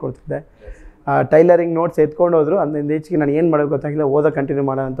ಟೈಲರಿಂಗ್ ಹೇಳ್ಕೊಡ್ತಿದ್ದೆ. ಟೈಲರಿಂಗ್ ನೋಟ್ಸ್ ಎತ್ಕೊಂಡು ಹೋದ್ರು. ಅಂದಿಂದ ಈಚೆಗೆ ನಾನು ಏನು ಮಾಡೋಕ್ಕೆ ಗೊತ್ತಾಗಿಲ್ಲ, ಓದೋಕ್ಕೆ ಕಂಟಿನ್ಯೂ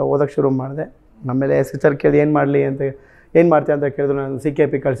ಮಾಡೋಣ ಅಂತ ಓದೋಕ್ಕೆ ಶುರು ಮಾಡಿದೆ. ಆಮೇಲೆ ಸಿಸ್ಟರ್ ಕೇಳಿದೆ ಏನು ಮಾಡ್ತೀಯ ಅಂತ ಕೇಳಿದ್ರು. ನಾನು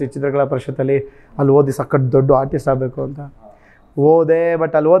CKP ಕಳಿಸಿ ಚಿತ್ರಕಲಾ ಪರಿಷತ್ತಲ್ಲಿ ಅಲ್ಲಿ ಓದಿ ಸಖತ್ ದೊಡ್ಡ ಆರ್ಟಿಸ್ಟ್ ಆಗಬೇಕು ಅಂತ ಓದೆ.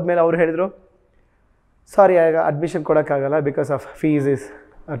 ಬಟ್ ಅಲ್ಲಿ ಹೋದ್ಮೇಲೆ ಅವ್ರು ಹೇಳಿದರು, ಸಾರಿ ಆಗ admission ಕೊಡೋಕ್ಕಾಗಲ್ಲ, because of fees is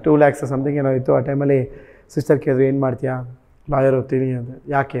 2 lakhs something ಏನೋ ಇತ್ತು. ಆ ಟೈಮಲ್ಲಿ ಸಿಸ್ಟರ್ ಕೇಳಿದ್ರು ಏನು ಮಾಡ್ತೀಯಾ, ಲಾಯರ್ ಓದ್ತೀನಿ ಅಂತ.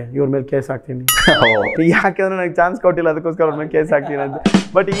 ಯಾಕೆ, ಇವ್ರ ಮೇಲೆ ಕೇಸ್ ಹಾಕ್ತೀನಿ. ಯಾಕೆಂದ್ರೆ ನನಗೆ ಚಾನ್ಸ್ ಕೊಟ್ಟಿಲ್ಲ, ಅದಕ್ಕೋಸ್ಕರ ಅವ್ರ ಮೇಲೆ ಕೇಸ್ ಹಾಕ್ತೀನಿ ಅಂತ.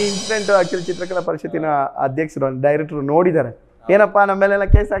 ಬಟ್ ಈ ಇನ್ಸಿಡೆಂಟು ಆ್ಯಕ್ಚುಲಿ ಚಿತ್ರಕಲಾ ಪರಿಷತ್ತಿನ ಅಧ್ಯಕ್ಷರು, ಡೈರೆಕ್ಟ್ರು ನೋಡಿದ್ದಾರೆ. ಏನಪ್ಪ ನಮ್ಮ ಮೇಲೆಲ್ಲ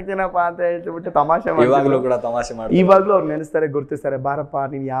ಕೇಸ್ ಹಾಕ್ತೀನಪ್ಪ ಅಂತ ಹೇಳ್ಬಿಟ್ಟು ತಮಾಷೆ ಮಾಡಿ ಇವಾಗಲೂ ಅವ್ರು ನೆನೆಸ್ತಾರೆ, ಗುರುತಿಸ್ತಾರೆ. ಬಾರಪ್ಪ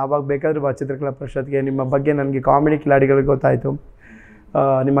ನೀನು ಯಾವಾಗ ಬೇಕಾದರೂ ಬಾ ಚಿತ್ರಕಲಾ ಪರಿಷತ್ಗೆ, ನಿಮ್ಮ ಬಗ್ಗೆ ನನಗೆ ಕಾಮಿಡಿ ಕಿಲಾಡಿಗಳಿಗೆ ಗೊತ್ತಾಯಿತು,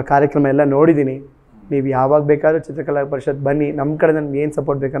 ನಿಮ್ಮ ಕಾರ್ಯಕ್ರಮ ಎಲ್ಲ ನೋಡಿದ್ದೀನಿ, ನೀವು ಯಾವಾಗ ಬೇಕಾದರೂ ಚಿತ್ರಕಲಾ ಪರಿಷತ್ ಬನ್ನಿ, ನಮ್ಮ ಕಡೆ ನಮ್ಗೆ ಏನು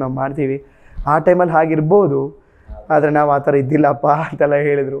ಸಪೋರ್ಟ್ ಬೇಕೋ ನಾವು ಮಾಡ್ತೀವಿ. ಆ ಟೈಮಲ್ಲಿ ಹಾಗಿರ್ಬೋದು, ಆದರೆ ನಾವು ಆ ಥರ ಇದ್ದಿಲ್ಲಪ್ಪ ಅಂತೆಲ್ಲ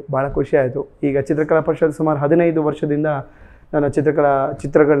ಹೇಳಿದರು. ಭಾಳ ಖುಷಿ ಆಯಿತು. ಈಗ ಚಿತ್ರಕಲಾ ಪರಿಷತ್ ಸುಮಾರು 15 ವರ್ಷದಿಂದ ನಾನು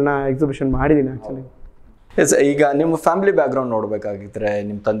ಚಿತ್ರಗಳನ್ನ ಎಕ್ಸಿಬಿಷನ್ ಮಾಡಿದ್ದೀನಿ ಆ್ಯಕ್ಚುಲಿ. ಎಸ್, ಈಗ ನಿಮ್ಮ ಫ್ಯಾಮಿಲಿ ಬ್ಯಾಕ್ಗ್ರೌಂಡ್ ನೋಡ್ಬೇಕಾಗಿದ್ರೆ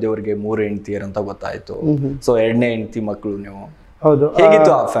ನಿಮ್ಮ ತಂದೆಯವ್ರಿಗೆ 3 ಹೆಂಡತಿಯರು ಅಂತ ಗೊತ್ತಾಯ್ತು. ಸೊ 2ನೇ ಹೆಂಡತಿ ಮಕ್ಕಳು ನೀವು. ಹೌದು.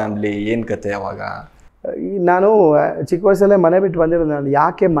 ಹೇಗಿತ್ತು ಆ ಫ್ಯಾಮಿಲಿ, ಏನು ಕತೆ ಅವಾಗ? ನಾನು ಚಿಕ್ಕ ವಯಸ್ಸಲ್ಲೇ ಮನೆ ಬಿಟ್ಟು ಬಂದಿರೋದು. ನಾನು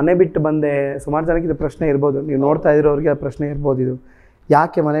ಯಾಕೆ ಮನೆ ಬಿಟ್ಟು ಬಂದೆ, ಸುಮಾರು ಜನಕ್ಕೆ ಇದು ಪ್ರಶ್ನೆ ಇರ್ಬೋದು, ನೀವು ನೋಡ್ತಾ ಇರೋರಿಗೆ ಆ ಪ್ರಶ್ನೆ ಇರ್ಬೋದು. ಇದು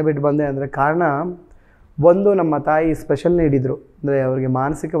ಯಾಕೆ ಮನೆ ಬಿಟ್ಟು ಬಂದೆ ಅಂದರೆ ಕಾರಣ ಒಂದು, ನಮ್ಮ ತಾಯಿ ಸ್ಪೆಷಲ್ ನೀಡಿದ್ರು, ಅಂದರೆ ಅವ್ರಿಗೆ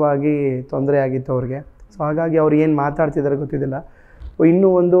ಮಾನಸಿಕವಾಗಿ ತೊಂದರೆ ಆಗಿತ್ತು ಅವ್ರಿಗೆ. ಸೊ ಹಾಗಾಗಿ ಅವ್ರು ಏನು ಮಾತಾಡ್ತಿದ್ದಾರೆ ಗೊತ್ತಿದ್ದಿಲ್ಲ. ಇನ್ನೂ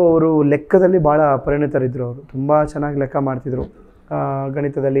ಒಂದು, ಅವರು ಲೆಕ್ಕದಲ್ಲಿ ಭಾಳ ಪರಿಣಿತರಿದ್ದರು. ಅವರು ತುಂಬ ಚೆನ್ನಾಗಿ ಲೆಕ್ಕ ಮಾಡ್ತಿದ್ರು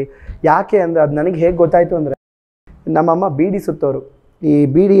ಗಣಿತದಲ್ಲಿ. ಯಾಕೆ ಅಂದರೆ ಅದು ನನಗೆ ಹೇಗೆ ಗೊತ್ತಾಯಿತು ಅಂದರೆ, ನಮ್ಮಮ್ಮ ಬೀಡಿ ಸುತ್ತೋರು. ಈ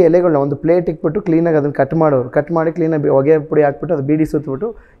ಬೀಡಿ ಎಲೆಗಳನ್ನ ಒಂದು ಪ್ಲೇಟ್ ಇಟ್ಬಿಟ್ಟು ಕ್ಲೀನಾಗಿ ಅದನ್ನು ಕಟ್ ಮಾಡಿ ಕ್ಲೀನಾಗಿ ಹೊಗೆ ಪುಡಿ ಹಾಕ್ಬಿಟ್ಟು ಅದು ಬೀಡಿ ಸುತ್ತಬಿಟ್ಟು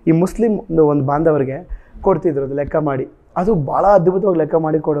ಈ ಮುಸ್ಲಿಮ್ ಒಂದು ಬಾಂಧವರಿಗೆ ಕೊಡ್ತಿದ್ರು, ಅದು ಲೆಕ್ಕ ಮಾಡಿ. ಅದು ಭಾಳ ಅದ್ಭುತವಾಗಿ ಲೆಕ್ಕ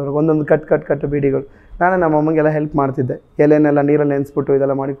ಮಾಡಿ ಕೊಡೋರು, ಒಂದೊಂದು ಕಟ್ ಬೀಡಿಗಳು. ನಾನು ನಮ್ಮ ಅಮ್ಮಗೆಲ್ಲ ಹೆಲ್ಪ್ ಮಾಡ್ತಿದ್ದೆ, ಎಲೆನೆಲ್ಲ ನೀರಲ್ಲಿ ನೆನೆಸ್ಬಿಟ್ಟು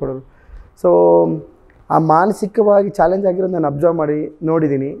ಇದೆಲ್ಲ ಮಾಡಿ ಕೊಡೋರು. ಸೊ ಆ ಮಾನಸಿಕವಾಗಿ ಚಾಲೆಂಜ್ ಆಗಿರೋದು ನಾನು ಅಬ್ಸರ್ವ್ ಮಾಡಿ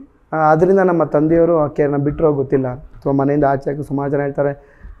ನೋಡಿದ್ದೀನಿ. ಅದರಿಂದ ನಮ್ಮ ತಂದೆಯವರು ಆಕೆಯನ್ನ ಬಿಟ್ಟರೋ ಗೊತ್ತಿಲ್ಲ. ಅಥವಾ ಮನೆಯಿಂದ ಆಚೆ ಸುಮಾರು ಜನ ಹೇಳ್ತಾರೆ,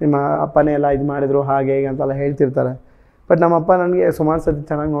 ನಿಮ್ಮ ಅಪ್ಪನೇ ಎಲ್ಲ ಇದು ಮಾಡಿದ್ರು ಹಾಗೆ ಹೀಗೆ ಅಂತೆಲ್ಲ ಹೇಳ್ತಿರ್ತಾರೆ. ಬಟ್ ನಮ್ಮಪ್ಪ ನನಗೆ ಸುಮಾರು ಸತಿ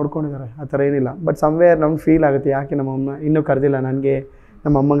ಚೆನ್ನಾಗಿ ನೋಡ್ಕೊಂಡಿದ್ದಾರೆ, ಆ ಥರ ಏನಿಲ್ಲ. ಬಟ್ ಸಮ್ವೇರ್ ನಮ್ಗೆ ಫೀಲ್ ಆಗುತ್ತೆ, ಯಾಕೆ ನಮ್ಮಮ್ಮ ಇನ್ನೂ ಕರೆದಿಲ್ಲ ನನಗೆ,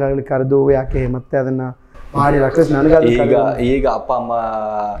 ನಮ್ಮ ಅಮ್ಮಂಗಾಗಲಿ ಕರೆದು ಯಾಕೆ ಮತ್ತೆ ಅದನ್ನು ಮಾಡಿಲ್ಲ. ಅಟ್ಲೀಸ್ಟ್ ನನಗಾಗಲಿ. ಈಗ ಅಪ್ಪ ಅಮ್ಮ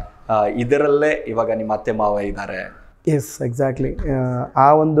ಇದರಲ್ಲೇ ಇವಾಗ ನಿಮ್ಮ ಅತ್ತೆ ಮಾವ ಇದ್ದಾರೆ. S, exactly. ಆ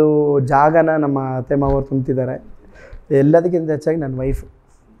ಒಂದು ಜಾಗನ ನಮ್ಮ ಅತ್ತೆ ಮಾವರು ತುಂಬ್ತಿದ್ದಾರೆ. ಎಲ್ಲದಕ್ಕಿಂತ ಹೆಚ್ಚಾಗಿ ನನ್ನ ವೈಫ್,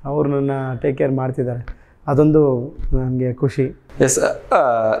 ಅವರು ನನ್ನ ಟೇಕ್ ಕೇರ್ ಮಾಡ್ತಿದ್ದಾರೆ. ಅದೊಂದು ನನಗೆ ಖುಷಿ. ಎಸ್,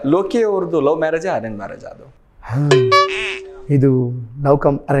 ಲೋಕಿ ಅವ್ರದ್ದು ಲವ್ ಮ್ಯಾರೇಜಾ ಅರೇಂಜ್ ಮ್ಯಾರೇಜ್? ಅದು ಇದು ಲವ್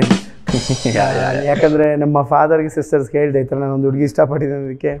ಕಮ್ ಅರೇಂಜ್. ಯಾಕಂದರೆ ನಮ್ಮ ಫಾದರ್ಗೆ ಸಿಸ್ಟರ್ಸ್ಗೆ ಹೇಳಿದೆ ಈ ಥರ ನಾನೊಂದು ಹುಡುಗಿ ಇಷ್ಟಪಟ್ಟಿದ್ದೆ.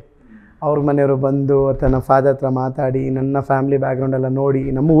 ಅದಕ್ಕೆ ಅವ್ರ ಮನೆಯವರು ಬಂದು ಅಥವಾ ನಮ್ಮ ಫಾದರ್ ಹತ್ರ ಮಾತಾಡಿ ನನ್ನ ಫ್ಯಾಮಿಲಿ ಬ್ಯಾಕ್ಗ್ರೌಂಡೆಲ್ಲ ನೋಡಿ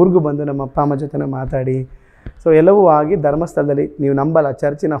ನಮ್ಮ ಊರಿಗೂ ಬಂದು ನಮ್ಮ ಅಪ್ಪ ಅಮ್ಮ ಜೊತೆ ಮಾತಾಡಿ ಸೊ ಎಲ್ಲವೂ ಆಗಿ ಧರ್ಮಸ್ಥಳದಲ್ಲಿ ನೀವು ನಂಬಲ್ಲ,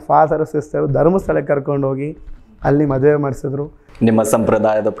 ಚರ್ಚಿನ ಫಾದರ್ ಸಿಸ್ಟರು ಧರ್ಮಸ್ಥಳಕ್ಕೆ ಕರ್ಕೊಂಡೋಗಿ ಅಲ್ಲಿ ಮದುವೆ ಮಾಡಿಸಿದ್ರು. ನಿಮ್ಮ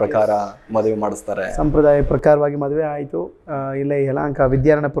ಸಂಪ್ರದಾಯದ ಪ್ರಕಾರ ಮದುವೆ ಮಾಡಿಸ್ತಾರೆ? ಸಂಪ್ರದಾಯ ಪ್ರಕಾರವಾಗಿ ಮದುವೆ ಆಯಿತು. ಇಲ್ಲೇ ಯಲಹಂಕ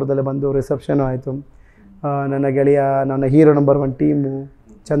ವಿದ್ಯಾರಣ್ಯಪುರದಲ್ಲಿ ಬಂದು ರಿಸೆಪ್ಷನು ಆಯಿತು. ನನ್ನ ಗೆಳೆಯ, ನನ್ನ ಹೀರೋ ನಂಬರ್ 1 ಟೀಮು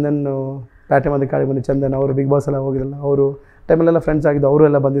ಚಂದನ್, ಪ್ಯಾಟೆ ಮಂದಿ ಕಾಳಿ ಬಂದು ಚಂದನ್ ಅವರು ಬಿಗ್ ಬಾಸ್ ಎಲ್ಲ ಹೋಗಿದ್ರಲ್ಲ, ಅವರು ಟೈಮಲ್ಲೆಲ್ಲ ಫ್ರೆಂಡ್ಸ್ ಆಗಿದ್ದು, ಅವರು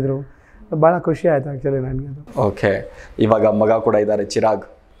ಎಲ್ಲ ಬಂದಿದ್ದರು. ಭಾಳ ಖುಷಿ ಆಯಿತು ಆ್ಯಕ್ಚುಲಿ ನನಗೆ ಅದು. ಓಕೆ, ಇವಾಗ ಮಗ ಕೂಡ ಇದ್ದಾರೆ, ಚಿರಾಗ್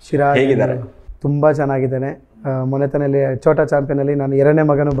ಹೇಗಿದ್ದಾರೆ? ತುಂಬ ಚೆನ್ನಾಗಿದ್ದಾನೆ. ಮೊನ್ನೆತನಲ್ಲಿ ಛೋಟಾ ಚಾಂಪಿಯನಲ್ಲಿ ನಾನು 2ನೇ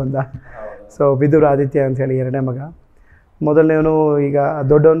ಮಗನೂ ಬಂದ. ಸೊ ಬಿದುರು ಆದಿತ್ಯ ಅಂಥೇಳಿ 2ನೇ ಮಗ. ಮೊದಲನೇವನು ಈಗ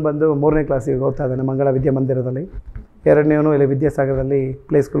ದೊಡ್ಡವನು ಬಂದು 3ನೇ ಕ್ಲಾಸಿಗೆ ಓದ್ತಾ ಇದ್ದಾನೆ ಮಂಗಳ ವಿದ್ಯಾಮಂದಿರದಲ್ಲಿ. 2ನೇವನು ಇಲ್ಲಿ ವಿದ್ಯಾಸಾಗರದಲ್ಲಿ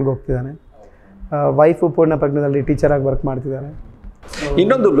ಪ್ಲೇ ಸ್ಕೂಲ್ಗೆ ಹೋಗ್ತಿದ್ದಾನೆ. ವೈಫು ಪೂರ್ಣ ಪ್ರಜ್ಞದಲ್ಲಿ ಟೀಚರಾಗಿ ವರ್ಕ್ ಮಾಡ್ತಿದ್ದಾರೆ.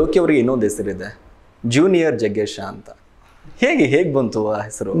 ಇನ್ನೊಂದು ಲೋಕಿ ಅವರಿಗೆ ಇನ್ನೊಂದು ಹೆಸರಿದೆ, ಜೂನಿಯರ್ ಜಗ್ಗೇಶ ಅಂತ. ಹೇಗೆ ಬಂತು ಆ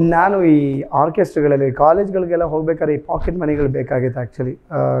ಹೆಸರು? ನಾನು ಈ ಆರ್ಕೆಸ್ಟ್ರಾಗಳಲ್ಲಿ ಕಾಲೇಜ್ಗಳಿಗೆಲ್ಲ ಹೋಗ್ಬೇಕಾದ್ರೆ ಈ ಪಾಕೆಟ್ ಮನಿಗಳು ಬೇಕಾಗಿತ್ತು ಆ್ಯಕ್ಚುಲಿ.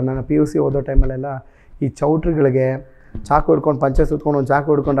 ನಾನು PUC ಓದೋ ಟೈಮಲ್ಲೆಲ್ಲ ಈ ಚೌಟ್ರಿಗಳಿಗೆ ಚಾಕು ಹಿಡ್ಕೊಂಡು ಪಂಚೆ ಸುತ್ಕೊಂಡು ಒಂದು ಚಾಕು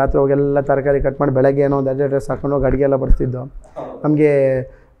ಹಿಡ್ಕೊಂಡು ರಾತ್ರಿ ಹೋಗೆಲ್ಲ ತರಕಾರಿ ಕಟ್ ಮಾಡಿ ಬೆಳಗ್ಗೆ ಏನೋ ಒಂದು ಡ್ರೆಸ್ ಹಾಕೊಂಡು ಹೋಗಿ ಅಡುಗೆ ಎಲ್ಲ ಬಡಿಸ್ತಿದ್ದು. ನಮಗೆ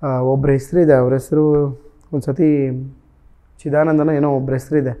ಒಬ್ಬರ ಹೆಸರಿದೆ, ಅವ್ರ ಹೆಸರು ಒಂದು ಸತಿ ಚಿದಾನಂದನ ಏನೋ ಒಬ್ಬರ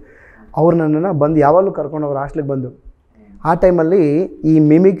ಹೆಸರಿದೆ. ಅವ್ರು ನನ್ನನ್ನು ಬಂದು ಯಾವಾಗಲೂ ಕರ್ಕೊಂಡು ಅವ್ರು ಹಾಸ್ಟ್ಲಿಗೆ ಬಂದು ಆ ಟೈಮಲ್ಲಿ ಈ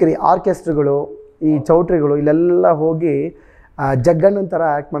ಮಿಮಿಕ್ರಿ ಆರ್ಕೆಸ್ಟ್ರಾಗಳು ಈ ಚೌಟ್ರಿಗಳು ಇಲ್ಲೆಲ್ಲ ಹೋಗಿ ಜಗ್ಗಣ್ಣನ ಥರ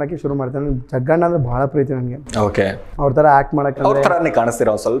ಆ್ಯಕ್ಟ್ ಮಾಡೋಕ್ಕೆ ಶುರು ಮಾಡ್ತಾನೆ. ಜಗ್ಗಣ್ಣ ಅಂದರೆ ಭಾಳ ಪ್ರೀತಿ ನನಗೆ. ಓಕೆ, ಅವ್ರ ಥರ ಆ್ಯಕ್ಟ್ ಮಾಡೋಕ್ಕೆ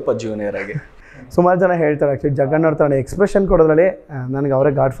ಕಾಣಿಸ್ತೀರ ಸ್ವಲ್ಪ ಜೂನಿಯರ್ ಆಗಿ. ಸುಮಾರು ಜನ ಹೇಳ್ತಾರೆ ಆ್ಯಕ್ಚುಲಿ ಜಗ್ಗಣ್ಣವ್ರ ಥರ ಎಕ್ಸ್ಪ್ರೆಷನ್ ಕೊಡೋದ್ರಲ್ಲಿ ನನಗೆ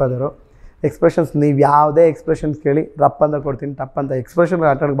ಅವರೇ ಗಾಡ್ ಫಾದರು. ಎಕ್ಸ್ಪ್ರೆಷನ್ಸ್ ನೀವು ಯಾವುದೇ ಎಕ್ಸ್ಪ್ರೆಷನ್ಸ್ ಕೇಳಿ ರಪ್ ಅಂತ ಕೊಡ್ತೀನಿ, ಟಪ್ ಅಂತ ಎಕ್ಸ್ಪ್ರೆಷನ್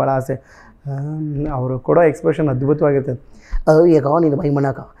ಆಟಾಡೋಕ್ಕೆ ಭಾಳ ಆಸೆ. ಅವರು ಕೊಡೋ ಎಕ್ಸ್ಪ್ರೆಷನ್ ಅದ್ಭುತವಾಗಿರ್ತದೆ. ಈಗ ನೀನು ಮೈ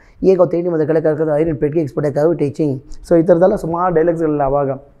ಮಣ್ಣಾಕ ಈಗ ತೇಡಿ ಮತ್ತೆ ಕಳೆ ಕರ್ಕೋದು ಐರನ್ ಪೆಟ್ಟಿಗೆ ಎಕ್ಸ್ಪರ್ಟ್ ಟೀಚಿಂಗ್. ಸೊ ಈ ಥರದ್ದೆಲ್ಲ ಸುಮಾರು ಡೈಲಾಗ್ಸ್ಗಳಿಲ್ಲ.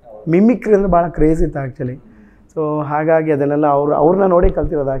 ಆವಾಗ ಮಿಮಿಕ್ರಿ ಅಂದರೆ ಭಾಳ ಕ್ರೇಜ್ ಇತ್ತು ಆ್ಯಕ್ಚುಲಿ. ಸೊ ಹಾಗಾಗಿ ಅದನ್ನೆಲ್ಲ ಅವ್ರನ್ನ ನೋಡಿ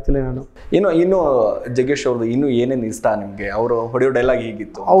ಕಲ್ತಿರೋದು ಆ್ಯಕ್ಚುಲಿ ನಾನು. ಇನ್ನು ಜಗ್ಗೇಶ್ ಅವ್ರದ್ದು ಇನ್ನೂ ಏನೇನು ಇಷ್ಟ ನಿಮಗೆ? ಅವರು ಹೊಡೆಯೋ ಡೈಲಾಗ್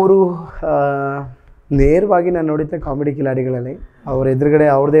ಹೇಗಿತ್ತು? ಅವರು ನೇರವಾಗಿ ನಾನು ನೋಡಿದ್ದೆ ಕಾಮಿಡಿ ಕಿಲಾಡಿಗಳಲ್ಲಿ. ಅವ್ರ ಎದುರುಗಡೆ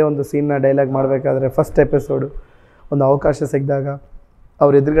ಅವ್ರದ್ದೇ ಒಂದು ಸೀನ್ನ ಡೈಲಾಗ್ ಮಾಡಬೇಕಾದ್ರೆ ಫಸ್ಟ್ ಎಪಿಸೋಡು ಒಂದು ಅವಕಾಶ ಸಿಕ್ಕಿದಾಗ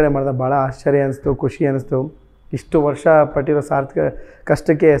ಅವ್ರ ಎದುರುಗಡೆ ಮಾಡಿದಾಗ ಭಾಳ ಆಶ್ಚರ್ಯ ಅನಿಸ್ತು, ಖುಷಿ ಅನ್ನಿಸ್ತು. ಇಷ್ಟು ವರ್ಷ ಪಟ್ಟಿರೋ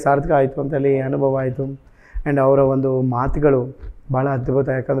ಕಷ್ಟಕ್ಕೆ ಸಾರ್ಥಕ ಆಯಿತು ಅಂತೇಳಿ ಅನುಭವ ಆಯಿತು. ಆ್ಯಂಡ್ ಅವರ ಒಂದು ಮಾತುಗಳು ಭಾಳ ಅದ್ಭುತ.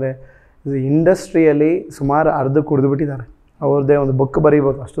 ಯಾಕಂದರೆ ಇಂಡಸ್ಟ್ರಿಯಲ್ಲಿ ಸುಮಾರು ಅರ್ಧಕ್ಕೆ ಕುಡಿದುಬಿಟ್ಟಿದ್ದಾರೆ. ಅವ್ರದ್ದೇ ಒಂದು ಬುಕ್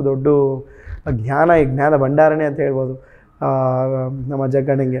ಬರೀಬೋದು, ಅಷ್ಟು ದೊಡ್ಡ ಜ್ಞಾನ ಭಂಡಾರಣೆ ಅಂತ ಹೇಳ್ಬೋದು ನಮ್ಮ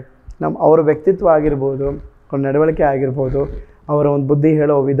ಜಗ್ಗಣ್ಣಂಗೆ. ಅವರ ವ್ಯಕ್ತಿತ್ವ ಆಗಿರ್ಬೋದು, ಅವ್ರ ನಡವಳಿಕೆ ಆಗಿರ್ಬೋದು, ಅವರ ಒಂದು ಬುದ್ಧಿ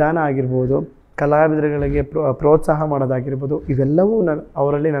ಹೇಳೋ ವಿಧಾನ ಆಗಿರ್ಬೋದು, ಕಲಾವಿದರುಗಳಿಗೆ ಪ್ರೋತ್ಸಾಹ ಮಾಡೋದಾಗಿರ್ಬೋದು, ಇವೆಲ್ಲವೂ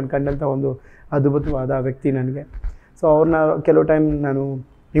ಅವರಲ್ಲಿ ನಾನು ಕಂಡಂಥ ಒಂದು ಅದ್ಭುತವಾದ ವ್ಯಕ್ತಿ ನನಗೆ. ಸೊ ಅವ್ರನ್ನ ಕೆಲವು ಟೈಮ್ ನಾನು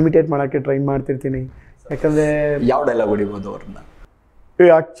ಇಮಿಟೇಟ್ ಮಾಡೋಕ್ಕೆ ಟ್ರೈ ಮಾಡ್ತಿರ್ತೀನಿ. ಯಾಕಂದರೆ ಯಾವ ಡೈಲಾಗ್ ಹೊಡಿಬೋದು ಅವ್ರನ್ನ?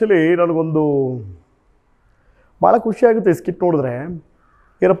 ಆ್ಯಕ್ಚುಲಿ ನನಗೊಂದು ಭಾಳ ಖುಷಿಯಾಗುತ್ತೆ ಸ್ಕಿಟ್ ನೋಡಿದ್ರೆ.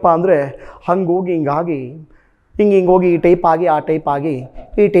 ಏನಪ್ಪ ಅಂದರೆ ಹಂಗೆ ಹೋಗಿ ಹಿಂಗಾಗಿ ಹಿಂಗೆ ಹೋಗಿ ಈ ಟೈಪ್ ಆಗಿ ಆ ಟೈಪ್ ಆಗಿ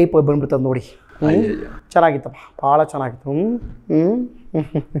ಈ ಟೈಪ್ ಬಂದ್ಬಿಡ್ತದೆ ನೋಡಿ. ಚೆನ್ನಾಗಿತ್ತಪ್ಪ, ಭಾಳ ಚೆನ್ನಾಗಿತ್ತು.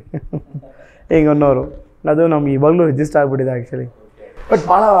 ಹಿಂಗೆ ಅನ್ನೋರು ಅದು ನಮ್ಗೆ ಇವಾಗಲೂ ರಿಜಿಸ್ಟರ್ ಆಗಿಬಿಟ್ಟಿದೆ ಆ್ಯಕ್ಚುಲಿ. ಬಟ್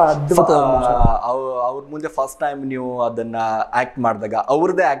ಭಾಳ ಅದ್ಭುತ. ಅವ್ರ ಮುಂದೆ ಫಸ್ಟ್ ಟೈಮ್ ನೀವು ಅದನ್ನ ಆಕ್ಟ್ ಮಾಡಿದಾಗ,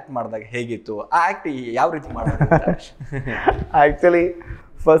 ಅವ್ರದ್ದೇ ಆಕ್ಟ್ ಮಾಡಿದಾಗ ಹೇಗಿತ್ತು? ಆ ಆಕ್ಟ್ ಯಾವ ರೀತಿ ಮಾಡಿದ್ರು? ಆ್ಯಕ್ಚುಲಿ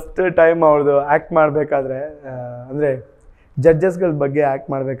ಫಸ್ಟ್ ಟೈಮ್ ಅವ್ರದ್ದು ಆ್ಯಕ್ಟ್ ಮಾಡಬೇಕಾದ್ರೆ ಅಂದರೆ ಜಡ್ಜಸ್ಗಳ ಬಗ್ಗೆ ಆ್ಯಕ್ಟ್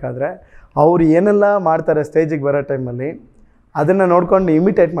ಮಾಡಬೇಕಾದ್ರೆ ಅವ್ರು ಏನೆಲ್ಲ ಮಾಡ್ತಾರೆ ಸ್ಟೇಜಿಗೆ ಬರೋ ಟೈಮಲ್ಲಿ ಅದನ್ನು ನೋಡ್ಕೊಂಡು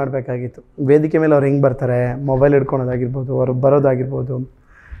ಇಮಿಟೇಟ್ ಮಾಡಬೇಕಾಗಿತ್ತು. ವೇದಿಕೆ ಮೇಲೆ ಅವ್ರು ಹೆಂಗೆ ಬರ್ತಾರೆ, ಮೊಬೈಲ್ ಹಿಡ್ಕೊಳೋದಾಗಿರ್ಬೋದು, ಅವ್ರು ಬರೋದಾಗಿರ್ಬೋದು,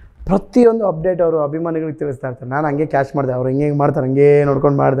 ಪ್ರತಿಯೊಂದು ಅಪ್ಡೇಟ್ ಅವರು ಅಭಿಮಾನಿಗಳಿಗೆ ತಿಳಿಸ್ತಾ ಇರ್ತಾರೆ. ನಾನು ಹಂಗೆ ಕ್ಯಾಚ್ ಮಾಡಿದೆ, ಅವ್ರು ಹೆಂಗೆ ಮಾಡ್ತಾರೆ ಹಂಗೆ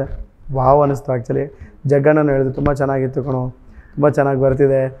ನೋಡ್ಕೊಂಡು ಮಾಡಿದೆ. ವಾವ್ ಅನ್ನಿಸ್ತು ಆ್ಯಕ್ಚುಲಿ. ಜಗ್ಗಣ್ಣನು ಹೇಳಿದ್ರು ತುಂಬ ಚೆನ್ನಾಗಿತ್ತು ಕಣೋ, ತುಂಬ ಚೆನ್ನಾಗಿ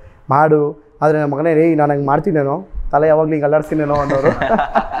ಬರ್ತಿದೆ ಮಾಡು. ಆದರೆ ನಮ್ಮ ಮಗನೇ ನಾನು ಹಂಗೆ ಮಾಡ್ತೀನೇನೋ, ತಲೆ ಯಾವಾಗಲೂ ಹಿಂಗೆ ಅಲ್ಲಾಡ್ತೀನೇನೋ ಅನ್ನೋರು.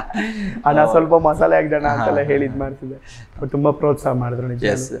 ಅಣ್ಣ ಸ್ವಲ್ಪ ಮಸಾಲೆ ಹಾಕ್ದಣ್ಣ ಅಂತೆಲ್ಲ ಹೇಳಿದ್ದು ಮಾಡ್ತಿದ್ದೆ. ತುಂಬ ಪ್ರೋತ್ಸಾಹ ಮಾಡಿದ್ರು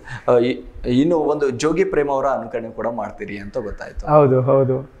ನಿಜ. ಇನ್ನು ಒಂದು ಜೋಗಿ ಪ್ರೇಮ ಅವರ ಅನುಕರಣೆ ಕೂಡ ಮಾಡ್ತೀರಿ ಅಂತ ಗೊತ್ತಾಯ್ತು. ಹೌದು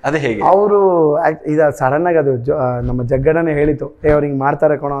ಹೌದು. ಅದೇ ಹೇಗೆ? ಅವರು ಇದು ಸಡನ್ನಾಗಿ ಅದು ನಮ್ಮ ಜಗ್ಗಣ್ಣನೇ ಹೇಳಿತ್ತು, ಅವ್ರು ಹಿಂಗೆ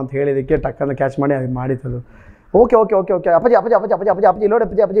ಮಾಡ್ತಾರೆ ಕಣೋ ಅಂತ ಹೇಳಿದ್ದಕ್ಕೆ ಟಕ್ಕನ್ನು ಕ್ಯಾಚ್ ಮಾಡಿ ಅದು ಮಾಡಿತ್ತದು. ಓಕೆ ಓಕೆ ಓಕೆ ಓಕೆ ಅಪ್ಪಾಜಿ ಅಪ್ಪಾಜಿ ಅಪ್ಪಾಜಿ ಅಪ್ಪಾಜಿ ಅಪ್ಪಾಜಿ ಅಪ್ಪಾಜಿ ನೋಡಿ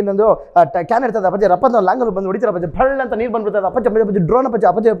ಅಪ್ಪಾಜಿ ಅಪ್ಪಾಜಿ ಇಲ್ಲೊಂದು ಕ್ಯಾನ್ ಇರ್ತದೆ ಅಪ್ಪಾಜಿ, ರಪ್ಪಂದು ಲಾಂಗಲ್ಲಿ ಬಂದು ಹೊಡಿತಾರೆ ಅಪ್ಪಾಜಿ, ಫಳ್ಳ ಅಂತ ನೀರು ಬಂದ್ಬಿಡ್ತದೆ ಅಪ್ಪಾಜಿ ಅಪ್ಪಾಜಿ ಅಪ್ಪಾಜಿ ಡ್ರೋನ್ ಅಪ್ಪಾಜಿ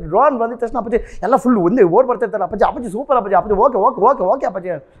ಅಪ್ಪಾಜಿ ಡ್ರೋನ್ ಬಂದಿದ ತಕ್ಷಣ ಅಪ್ಪಾಜಿ ಎಲ್ಲ ಫುಲ್ ಒಂದೇ ಓಡ್ ಬರ್ತಿರ್ತಾರೆ ಅಪ್ಪಾಜಿ ಅಪ್ಪಾಜಿ ಸೂಪರ್ ಅಪ್ಪಾಜಿ ಅಪ್ಪಾಜಿ ಓಕೆ ಓಕೆ ಓಕೆ ಓಕೆ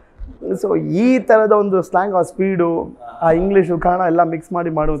ಅಪ್ಪಾಜಿ. ಸೊ ಈ ಥರದ ಒಂದು ಸ್ಲ್ಯಾಂಗ್, ಆ ಸ್ಪೀಡು, ಆ ಇಂಗ್ಲೀಷು ಕನ್ನಡ ಎಲ್ಲ ಮಿಕ್ಸ್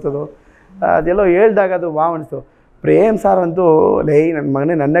ಮಾಡಿ ಮಾಡುವಂಥದ್ದು ಅದೆಲ್ಲೋ ಹೇಳ್ದಾಗ ಅದು ವಾವ್ ಅನಿಸ್ತು. ಪ್ರೇಮ್ ಸಾರ್ ಅಂತೂ ಲೇ ನನ್ನ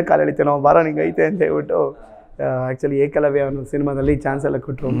ಮಗನೇ ನನ್ನೇ ಕಾಲು ಎಳಿತೇನೋ ಬಾರೋ ನಿಂಗೆ ಐತೆ ಅಂತ ಹೇಳ್ಬಿಟ್ಟು ಆ್ಯಕ್ಚುಲಿ ಏಕಲವ್ಯ ಅನ್ನೋ ಸಿನಿಮಾದಲ್ಲಿ ಚಾನ್ಸ್ ಎಲ್ಲ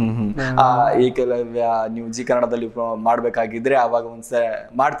ಕೊಟ್ಟರು. ಏಕಲವ್ಯ ನೀವು ಜಿ ಕನ್ನಡದಲ್ಲಿ ಮಾಡ್ಬೇಕಾಗಿದ್ರೆ ಅವಾಗ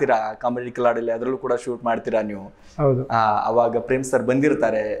ಮಾಡ್ತೀರಾ, ಕಾಮಿಡಿ ಕಿಲಾಡಿಲಿ ಅದರಲ್ಲೂ ಕೂಡ ಶೂಟ್ ಮಾಡ್ತೀರಾ ನೀವು. ಹೌದು. ಅವಾಗ ಪ್ರೇಮ್ ಸರ್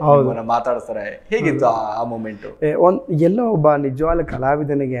ಬಂದಿರ್ತಾರೆ, ಮಾತಾಡ್ತಾರೆ. ಹೇಗಿತ್ತು ಆ ಮೂಮೆಂಟ್? ಎಲ್ಲೋ ಒಬ್ಬ ನಿಜವಾದ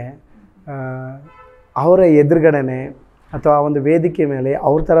ಕಲಾವಿದನಿಗೆ ಅವರ ಎದುರುಗಡೆನೆ ಅಥವಾ ಒಂದು ವೇದಿಕೆ ಮೇಲೆ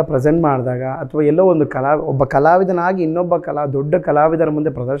ಅವ್ರ ಥರ ಪ್ರೆಸೆಂಟ್ ಮಾಡಿದಾಗ, ಅಥವಾ ಎಲ್ಲೋ ಒಂದು ಒಬ್ಬ ಕಲಾವಿದನಾಗಿ ಇನ್ನೊಬ್ಬ ದೊಡ್ಡ ಕಲಾವಿದರ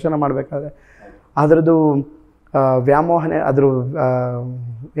ಮುಂದೆ ಪ್ರದರ್ಶನ ಮಾಡಬೇಕಾದ್ರೆ ಅದರದ್ದು ವ್ಯಾಮೋಹನೆ, ಅದ್ರ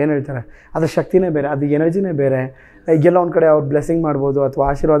ಏನು ಹೇಳ್ತಾರೆ, ಅದ್ರ ಶಕ್ತಿನೇ ಬೇರೆ, ಅದು ಎನರ್ಜಿನೇ ಬೇರೆ. ಎಲ್ಲ ಒಂದು ಕಡೆ ಅವ್ರು ಬ್ಲೆಸ್ಸಿಂಗ್ ಮಾಡ್ಬೋದು ಅಥವಾ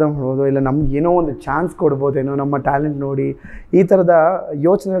ಆಶೀರ್ವಾದ ಮಾಡ್ಬೋದು, ಇಲ್ಲ ನಮ್ಗೆ ಏನೋ ಒಂದು ಚಾನ್ಸ್ ಕೊಡ್ಬೋದೇನೋ ನಮ್ಮ ಟ್ಯಾಲೆಂಟ್ ನೋಡಿ, ಈ ಥರದ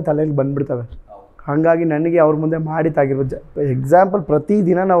ಯೋಚನೆ ತಲೆಯಲ್ಲಿ ಬಂದುಬಿಡ್ತವೆ. ಹಾಗಾಗಿ ನನಗೆ ಅವ್ರ ಮುಂದೆ ಮಾಡಿದ್ದಾಗಿರ್ಬೋದು. ಎಕ್ಸಾಂಪಲ್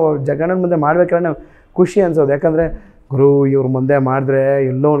ಪ್ರತಿದಿನ ನಾವು ಜಗಣ್ಣನ ಮುಂದೆ ಮಾಡ್ಬೇಕಾದ್ರೆ ನಾವು ಖುಷಿ ಅನ್ಸೋದು. ಯಾಕಂದರೆ ಗುರು ಇವ್ರ ಮುಂದೆ ಮಾಡಿದ್ರೆ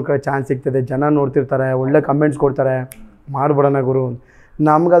ಎಲ್ಲೋ ಒಂದು ಕಡೆ ಚಾನ್ಸ್ ಸಿಗ್ತದೆ, ಜನ ನೋಡ್ತಿರ್ತಾರೆ, ಒಳ್ಳೆ ಕಮೆಂಟ್ಸ್ ಕೊಡ್ತಾರೆ, ಮಾಡ್ಬಿಡೋಣ ಗುರು.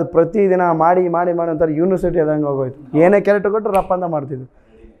 ನಮ್ಗೆ ಅದು ಪ್ರತಿದಿನ ಮಾಡಿ ಮಾಡಿ ಮಾಡಿ ಅಂತಾರೆ ಯೂನಿವರ್ಸಿಟಿ ಅದಂಗೆ ಹೋಗೋಯ್ತು. ಏನೇ ಕ್ಯಾರೆಕ್ಟರ್ ಕೊಟ್ಟರು ರಪ್ಪ ಅಂತ ಮಾಡ್ತಿದ್ದು.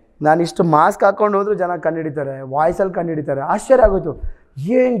 ನಾನು ಇಷ್ಟು ಮಾಸ್ಕ್ ಹಾಕ್ಕೊಂಡು ಹೋದ್ರು ಜನ ಕಂಡುಹಿಡಿತಾರೆ, ವಾಯ್ಸಲ್ಲಿ ಕಂಡುಹಿಡಿತಾರೆ. ಆಶ್ಚರ್ಯ ಆಗೋಯ್ತು,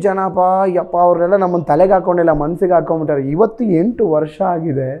 ಏನು ಜನಪ್ಪ ಯಪ್ಪ ಅವರೆಲ್ಲ ನಮ್ಮನ್ನು ತಲೆಗೆ ಹಾಕ್ಕೊಂಡಿಲ್ಲ, ಮನಸ್ಸಿಗೆ ಹಾಕ್ಕೊಂಬಿಟ್ಟಾರೆ. ಇವತ್ತು 8 ವರ್ಷ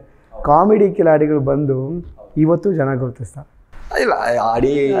ಆಗಿದೆ ಕಾಮಿಡಿ ಕಿಲಾಡಿಗಳು ಬಂದು ಇವತ್ತು ಜನ ಗುರುತಿಸ್ತಾರೆ. ಇಲ್ಲ,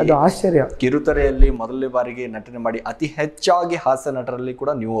 ಅದು ಆಶ್ಚರ್ಯ. ಕಿರುತೆರೆಯಲ್ಲಿ ಮೊದಲನೇ ಬಾರಿಗೆ ನಟನೆ ಮಾಡಿ ಅತಿ ಹೆಚ್ಚಾಗಿ ಹಾಸ್ಯ ನಟರಲ್ಲಿ ಕೂಡ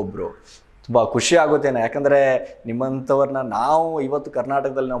ನೀವು ಒಬ್ರು. ತುಂಬ ಖುಷಿ ಆಗುತ್ತೇನೆ, ಯಾಕಂದರೆ ನಿಮ್ಮಂಥವ್ರನ್ನ ನಾವು ಇವತ್ತು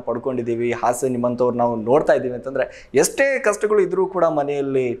ಕರ್ನಾಟಕದಲ್ಲಿ ನಾವು ಪಡ್ಕೊಂಡಿದ್ದೀವಿ. ಹಾಸ್ಯ ನಿಮ್ಮಂಥವ್ರು ನಾವು ನೋಡ್ತಾ ಇದ್ದೀವಿ ಅಂತಂದರೆ ಎಷ್ಟೇ ಕಷ್ಟಗಳು ಇದ್ದರೂ ಕೂಡ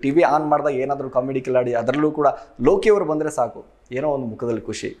ಮನೆಯಲ್ಲಿ ಟಿ ವಿ ಆನ್ ಮಾಡಿದಾಗ ಏನಾದರೂ ಕಾಮಿಡಿ ಕಿಲಾಡಿ ಅದರಲ್ಲೂ ಕೂಡ ಲೋಕಿಯವರು ಬಂದರೆ ಸಾಕು, ಏನೋ ಒಂದು ಮುಖದಲ್ಲಿ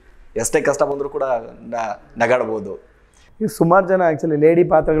ಖುಷಿ. ಎಷ್ಟೇ ಕಷ್ಟ ಬಂದರೂ ಕೂಡ ನಗಾಡ್ಬೋದು. ಈಗ ಸುಮಾರು ಜನ ಆ್ಯಕ್ಚುಲಿ ಲೇಡಿ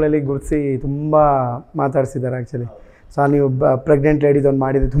ಪಾತ್ರಗಳಲ್ಲಿ ಗುರುತಿಸಿ ತುಂಬ ಮಾತಾಡ್ಸಿದ್ದಾರೆ. ಆ್ಯಕ್ಚುಲಿ ನೀವು ಪ್ರೆಗ್ನೆಂಟ್ ಲೇಡಿದೊಂದು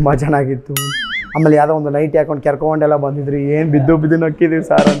ಮಾಡಿದ್ದು ತುಂಬ ಚೆನ್ನಾಗಿತ್ತು. ಆಮೇಲೆ ಯಾವುದೋ ಒಂದು ನೈಟ್ ಹಾಕೊಂಡು ಕೆರ್ಕೊಂಡೆಲ್ಲ ಬಂದಿದ್ರಿ, ಏನು ಬಿದ್ದು ನಕ್ಕಿದ್ದೀವಿ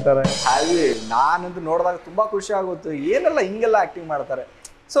ಸಾರ್ ಅಂತಾರೆ. ಅಲ್ಲಿ ನಾನಂತೂ ನೋಡಿದಾಗ ತುಂಬ ಖುಷಿ ಆಗುತ್ತೆ, ಏನೆಲ್ಲ ಹಿಂಗೆಲ್ಲ ಆ್ಯಕ್ಟಿಂಗ್ ಮಾಡ್ತಾರೆ.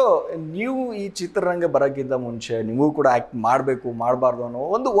 ಸೊ ನೀವು ಈ ಚಿತ್ರರಂಗ ಬರೋಕ್ಕಿಂತ ಮುಂಚೆ ನೀವು ಕೂಡ ಆ್ಯಕ್ಟ್ ಮಾಡಬೇಕು ಮಾಡಬಾರ್ದು ಅನ್ನೋ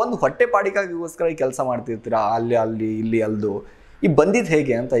ಒಂದು ಹೊಟ್ಟೆ ಪಾಡಿಗಾಗಿಗೋಸ್ಕರ ಈ ಕೆಲಸ ಮಾಡ್ತಿರ್ತೀರಾ, ಅಲ್ಲಿ ಇಲ್ಲಿ ಅಲ್ದು. ಈ ಬಂದಿದ್ದು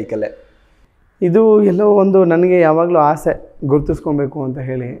ಹೇಗೆ ಅಂತ ಈ ಕಲೆ? ಇದು ಎಲ್ಲೋ ಒಂದು ನನಗೆ ಯಾವಾಗಲೂ ಆಸೆ ಗುರುತಿಸ್ಕೊಬೇಕು ಅಂತ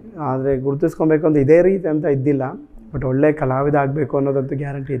ಹೇಳಿ. ಆದರೆ ಗುರುತಿಸ್ಕೊಬೇಕು ಅಂತ ಇದೇ ರೀತಿ ಅಂತ ಇದ್ದಿಲ್ಲ, ಬಟ್ ಒಳ್ಳೆ ಕಲಾವಿದ ಆಗಬೇಕು ಅನ್ನೋದಂತೂ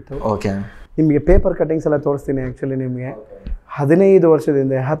ಗ್ಯಾರಂಟಿ ಇತ್ತು. ಓಕೆ, ನಿಮಗೆ ಪೇಪರ್ ಕಟ್ಟಿಂಗ್ಸ್ ಎಲ್ಲ ತೋರಿಸ್ತೀನಿ. ಆ್ಯಕ್ಚುಲಿ ನಿಮಗೆ 15 ವರ್ಷದ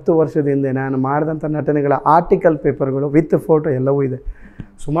ಹಿಂದೆ 10 ವರ್ಷದ ಹಿಂದೆ ನಾನು ಮಾಡಿದಂಥ ನಟನೆಗಳ ಆರ್ಟಿಕಲ್ ಪೇಪರ್ಗಳು ವಿತ್ ಫೋಟೋ ಎಲ್ಲವೂ ಇದೆ.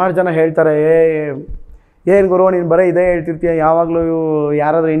 ಸುಮಾರು ಜನ ಹೇಳ್ತಾರೆ, ಏನು ಗುರು ನೀನು ಬರೀ ಇದೇ ಹೇಳ್ತಿರ್ತೀಯ, ಯಾವಾಗಲೂ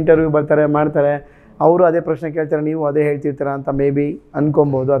ಯಾರಾದರೂ ಇಂಟರ್ವ್ಯೂ ಬರ್ತಾರೆ ಮಾಡ್ತಾರೆ, ಅವರು ಅದೇ ಪ್ರಶ್ನೆ ಕೇಳ್ತಾರೆ, ನೀವು ಅದೇ ಹೇಳ್ತಿರ್ತೀರ ಅಂತ ಮೇ ಬಿ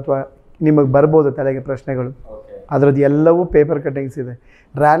ಅನ್ಕೊಬೋದು, ಅಥವಾ ನಿಮಗೆ ಬರ್ಬೋದು ತಲೆಗೆ ಪ್ರಶ್ನೆಗಳು. ಅದರದ್ದು ಎಲ್ಲವೂ ಪೇಪರ್ ಕಟ್ಟಿಂಗ್ಸ್ ಇದೆ.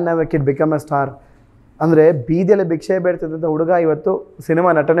 Ran ನವ್ A kid become A star ಅಂದರೆ ಬೀದಿಯಲ್ಲಿ ಭಿಕ್ಷೆ ಬೇಡ್ತಿದ್ದಂಥ ಹುಡುಗ ಇವತ್ತು ಸಿನಿಮಾ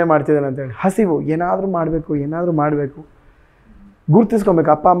ನಟನೆ ಮಾಡ್ತಿದ್ದಾನೆ ಅಂತೇಳಿ. ಹಸಿವು, ಏನಾದರೂ ಮಾಡಬೇಕು,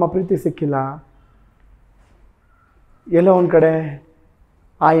 ಗುರುತಿಸ್ಕೊಬೇಕು. ಅಪ್ಪ ಅಮ್ಮ ಪ್ರೀತಿ ಸಿಕ್ಕಿಲ್ಲ, ಎಲ್ಲೋ ಒಂದು ಕಡೆ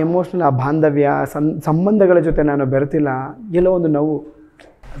ಆ ಎಮೋಷ್ನಲ್, ಆ ಬಾಂಧವ್ಯ ಸಂಬಂಧಗಳ ಜೊತೆ ನಾನು ಬೆರೆತಿಲ್ಲ, ಎಲ್ಲೋ ಒಂದು ನೋವು,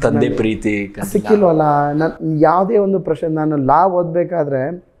 ತಂದೆ ಪ್ರೀತಿ ಸಿಕ್ಕಿಲ್ವಲ್ಲ. ನಾನು ಯಾವುದೇ ಒಂದು ಪ್ರಶ್ನೆ, ನಾನು ಲಾ ಓದಬೇಕಾದ್ರೆ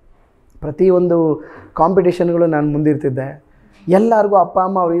ಪ್ರತಿಯೊಂದು ಕಾಂಪಿಟೇಷನ್ಗಳು ನಾನು ಮುಂದಿರ್ತಿದ್ದೆ. ಎಲ್ಲರಿಗೂ ಅಪ್ಪ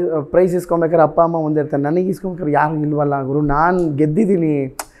ಅಮ್ಮ ಅವ್ರಿಗೆ ಪ್ರೈಸ್ ಇಸ್ಕೊಬೇಕಾದ್ರೆ ಅಪ್ಪ ಅಮ್ಮ ಮುಂದೆ ಇರ್ತಾರೆ, ನನಗೆ ಇಸ್ಕೊಬೇಕಾದ್ರೆ ಯಾರು ಇಲ್ವಲ್ಲ ಗುರು, ನಾನು ಗೆದ್ದಿದ್ದೀನಿ,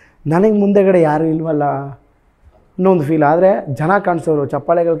 ನನಗೆ ಮುಂದೆಗಡೆ ಯಾರೂ ಇಲ್ವಲ್ಲ ಇನ್ನೊಂದು ಫೀಲ್. ಆದರೆ ಜನ ಕಾಣಿಸೋರು,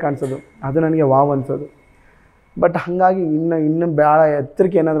 ಚಪ್ಪಾಳೆಗಳು ಕಾಣಿಸೋದು, ಅದು ನನಗೆ ವಾವ್ ಅನ್ಸೋದು. ಬಟ್ ಹಾಗಾಗಿ ಇನ್ನು ಭಾಳ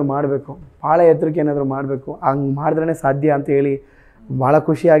ಎತ್ತರಕ್ಕೆ ಏನಾದರೂ ಮಾಡಬೇಕು, ಹಂಗೆ ಮಾಡಿದ್ರೇ ಸಾಧ್ಯ ಅಂತ ಹೇಳಿ ಭಾಳ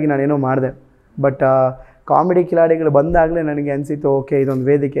ಖುಷಿಯಾಗಿ ನಾನೇನೋ ಮಾಡಿದೆ. ಬಟ್ ಕಾಮಿಡಿ ಕಿಲಾಡಿಗಳು ಬಂದಾಗಲೇ ನನಗೆ ಅನಿಸಿತು, ಓಕೆ ಇದೊಂದು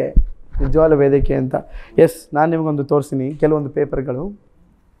ವೇದಿಕೆ, ನಿಜವಾದ ವೇದಿಕೆ ಅಂತ. ಎಸ್, ನಾನು ನಿಮಗೊಂದು ತೋರಿಸ್ತೀನಿ ಕೆಲವೊಂದು ಪೇಪರ್ಗಳು.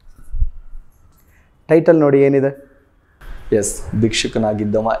 ಟೈಟಲ್ ನೋಡಿ ಏನಿದೆ. ಎಸ್,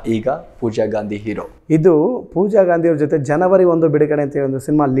 ಭಿಕ್ಷುಕನಾಗಿದ್ದವ ಈಗ ಪೂಜಾ ಗಾಂಧಿ ಹೀರೋ. ಇದು ಪೂಜಾ ಗಾಂಧಿಯವ್ರ ಜೊತೆ ಜನವರಿ 1 ಬಿಡುಗಡೆ ಅಂತ ಹೇಳಿ ಒಂದು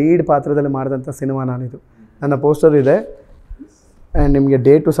ಸಿನಿಮಾ ಲೀಡ್ ಪಾತ್ರದಲ್ಲಿ ಮಾಡಿದಂಥ ಸಿನಿಮಾ ನಾನಿದು. ನನ್ನ ಪೋಸ್ಟರ್ ಇದೆ ಆ್ಯಂಡ್ ನಿಮಗೆ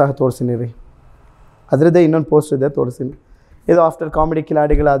ಡೇಟು ಸಹ ತೋರಿಸ್ತೀನಿ ರೀ. ಅದರದ್ದೇ ಇನ್ನೊಂದು ಪೋಸ್ಟರ್ ಇದೆ, ತೋರಿಸ್ತೀನಿ. ಇದು ಆಫ್ಟರ್ ಕಾಮಿಡಿ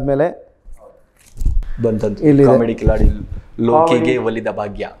ಕಿಲಾಡಿಗಳಾದಮೇಲೆ ಬಂತದ್ದು. ಇಲ್ಲಿ ಕಾಮಿಡಿ ಕಿಲಾಡಿ ಲೋಕಿಗೆ ಒಲಿದ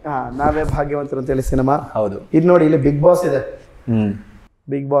ಭಾಗ್ಯ, ನಾವೇ ಭಾಗ್ಯವಂತರು ಅಂತೇಳಿ ಸಿನಿಮಾ. ಹೌದು. ಇದು ನೋಡಿ, ಇಲ್ಲಿ ಬಿಗ್ ಬಾಸ್ ಇದೆ,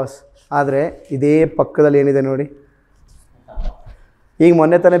 ಬಿಗ್ ಬಾಸ್. ಆದರೆ ಇದೇ ಪಕ್ಕದಲ್ಲಿ ಏನಿದೆ ನೋಡಿ, ಈಗ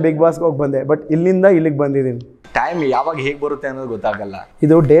ಮೊನ್ನೆ ತಾನೇ ಬಿಗ್ ಬಾಸ್ಗೆ ಹೋಗಿ ಬಂದೆ, ಬಟ್ ಇಲ್ಲಿಂದ ಇಲ್ಲಿಗೆ ಬಂದಿದ್ದೀನಿ. ಟೈಮ್ ಯಾವಾಗ ಹೇಗೆ ಬರುತ್ತೆ ಅನ್ನೋದು ಗೊತ್ತಾಗಲ್ಲ.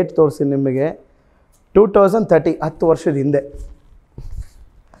 ಇದು ಡೇಟ್ ತೋರಿಸಿ ನಿಮಗೆ, 2030, 10 ವರ್ಷದ ಹಿಂದೆ.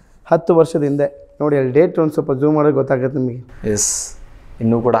 10 ವರ್ಷದ ಹಿಂದೆ ನೋಡಿ, ಅಲ್ಲಿ ಡೇಟ್ ಒಂದು ಸ್ವಲ್ಪ ಝೂಮ್ ಮಾಡೋದು ಗೊತ್ತಾಗುತ್ತೆ ನಿಮಗೆ. ಎಸ್,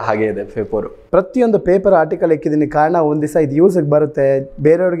 ಇನ್ನೂ ಕೂಡ ಹಾಗೆ ಇದೆ ಪೇಪರು. ಪ್ರತಿಯೊಂದು ಪೇಪರ್ ಆರ್ಟಿಕಲ್ ಇಕ್ಕಿದ್ದೀನಿ, ಕಾರಣ ಒಂದು ದಿವಸ ಇದು ಯೂಸಿಗೆ ಬರುತ್ತೆ,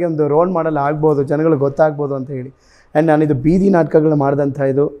 ಬೇರೆಯವ್ರಿಗೆ ಒಂದು ರೋಲ್ ಮಾಡಲ್ ಆಗ್ಬೋದು, ಜನಗಳಿಗೆ ಗೊತ್ತಾಗ್ಬೋದು ಅಂತ ಹೇಳಿ. ಆ್ಯಂಡ್ ನಾನಿದು ಬೀದಿ ನಾಟಕಗಳು ಮಾಡಿದಂಥ,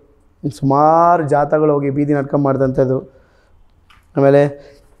 ಇದು ಸುಮಾರು ಜಾಥಾಗಳು ಹೋಗಿ ಬೀದಿ ನಾಟಕ ಮಾಡಿದಂಥದ್ದು. ಆಮೇಲೆ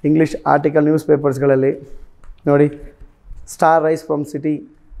ಇಂಗ್ಲೀಷ್ ಆರ್ಟಿಕಲ್ ನ್ಯೂಸ್ ಪೇಪರ್ಸ್ಗಳಲ್ಲಿ ನೋಡಿ, ಸ್ಟಾರ್ ರೈಸ್ ಫ್ರಮ್ ಸಿಟಿ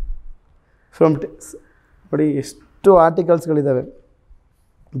ನೋಡಿ, ಎಷ್ಟು ಆರ್ಟಿಕಲ್ಸ್ಗಳಿದ್ದಾವೆ.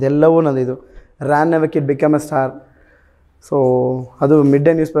 ಇದೆಲ್ಲವೂ ನಂದು. ಇದು ran never kid become A star. So ಅದು ಮಿಡ್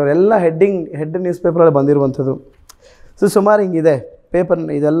ಡೇ ನ್ಯೂಸ್ ಪೇಪರ್ ಎಲ್ಲ ಹೆಡ್ ನ್ಯೂಸ್ ಪೇಪರಲ್ಲಿ ಬಂದಿರುವಂಥದ್ದು. ಸೊ ಸುಮಾರು ಹಿಂಗಿದೆ ಪೇಪರ್.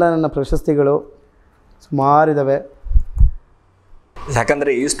 ಇದೆಲ್ಲ ನನ್ನ ಪ್ರಶಸ್ತಿಗಳು ಸುಮಾರಿದ್ದಾವೆ.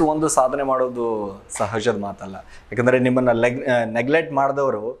 ಯಾಕಂದರೆ ಇಷ್ಟು ಒಂದು ಸಾಧನೆ ಮಾಡೋದು ಸಹಜದ ಮಾತಲ್ಲ. ಯಾಕಂದರೆ ನಿಮ್ಮನ್ನು ನೆಗ್ಲೆಕ್ಟ್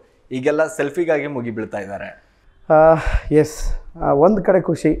ಮಾಡಿದವರು ಈಗೆಲ್ಲ ಸೆಲ್ಫಿಗಾಗಿ ಮುಗಿ ಬೀಳ್ತಾ ಇದ್ದಾರೆ. ಎಸ್, ಒಂದು ಕಡೆ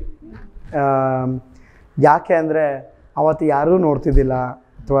ಖುಷಿ. ಯಾಕೆ ಅಂದರೆ ಅವತ್ತು ಯಾರೂ ನೋಡ್ತಿದ್ದಿಲ್ಲ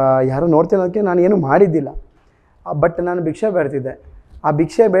ಅಥವಾ ಯಾರೂ ನೋಡ್ತಿರೋದಕ್ಕೆ ನಾನು ಏನೂ ಮಾಡಿದ್ದಿಲ್ಲ. ಬಟ್ ನಾನು ಭಿಕ್ಷೆ ಬೇಡ್ತಿದ್ದೆ. ಆ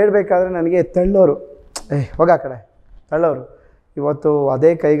ಭಿಕ್ಷೆ ಬೇಡಬೇಕಾದ್ರೆ ನನಗೆ ತಳ್ಳೋರು, ಹೋಗ ಕಡೆ ತಳ್ಳೋರು. ಇವತ್ತು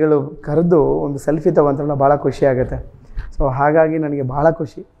ಅದೇ ಕೈಗಳು ಕರೆದು ಒಂದು ಸೆಲ್ಫಿ ತೊಗೊತಾರಲ್ಲ, ಭಾಳ ಖುಷಿ ಆಗುತ್ತೆ. ಸೊ ಹಾಗಾಗಿ ನನಗೆ ಭಾಳ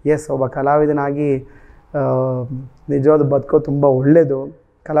ಖುಷಿ. ಎಸ್, ಒಬ್ಬ ಕಲಾವಿದನಾಗಿ ನಿಜವಾದ ಬದುಕೋದು ತುಂಬ ಒಳ್ಳೆಯದು.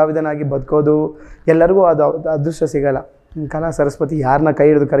 ಕಲಾವಿದನಾಗಿ ಬದುಕೋದು ಎಲ್ಲರಿಗೂ ಅದು ಅದೃಷ್ಟ ಸಿಗೋಲ್ಲ. ಕಲಾ ಸರಸ್ವತಿ ಯಾರನ್ನ ಕೈ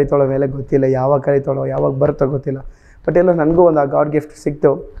ಹಿಡಿದು ಕರಿತಾಳೋ ಮೇಲೆ ಗೊತ್ತಿಲ್ಲ, ಯಾವಾಗ ಕರಿತಾಳೋ ಯಾವಾಗ ಬರುತ್ತೋ ಗೊತ್ತಿಲ್ಲ. ಬಟ್ ಎಲ್ಲ ನನಗೂ ಒಂದು ಆ ಗಾಡ್ ಗಿಫ್ಟ್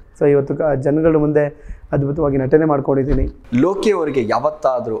ಸಿಕ್ತು. ಸೊ ಇವತ್ತು ಜನಗಳ ಮುಂದೆ ಅದ್ಭುತವಾಗಿ ನಟನೆ ಮಾಡ್ಕೊಂಡಿದ್ದೀನಿ. ಲೋಕಿ ಅವರಿಗೆ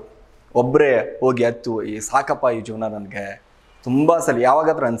ಯಾವತ್ತಾದರೂ ಒಬ್ಬರೇ ಹೋಗಿ ಹತ್ತು ಈ ಸಾಕಪ್ಪ ಈ ಜೀವನ ನನಗೆ ತುಂಬ ಸಲ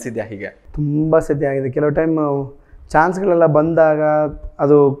ಯಾವಾಗಾದ್ರೂ ಅನಿಸಿದ್ಯಾ? ಹೀಗೆ ತುಂಬ ಸದ್ಯ ಆಗಿದೆ. ಕೆಲವು ಟೈಮ್ ಚಾನ್ಸ್ಗಳೆಲ್ಲ ಬಂದಾಗ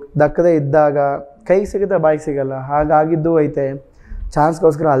ಅದು ದಕ್ಕದೇ ಇದ್ದಾಗ ಕೈಗೆ ಸಿಗುತ್ತೆ, ಬಾಯಿಗೆ ಸಿಗಲ್ಲ. ಹಾಗಾಗಿದ್ದು ಐತೆ.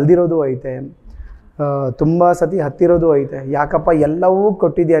 ಚಾನ್ಸ್ಗೋಸ್ಕರ ಅಲ್ದಿರೋದು ಐತೆ. ತುಂಬ ಸತಿ ಹತ್ತಿರೋದು ಐತೆ. ಯಾಕಪ್ಪ ಎಲ್ಲವೂ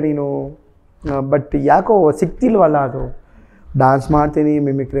ಕೊಟ್ಟಿದ್ಯಾ ನೀನು, ಬಟ್ ಯಾಕೋ ಸಿಕ್ತಿಲ್ವಲ್ಲ. ಅದು ಡ್ಯಾನ್ಸ್ ಮಾಡ್ತೀನಿ,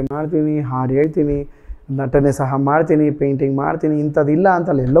 ಮಿಮಿಕ್ರಿ ಮಾಡ್ತೀನಿ, ಹಾಡು ಹೇಳ್ತೀನಿ, ನಟನೆ ಸಹ ಮಾಡ್ತೀನಿ, ಪೇಂಟಿಂಗ್ ಮಾಡ್ತೀನಿ, ಇಂಥದ್ದಿಲ್ಲ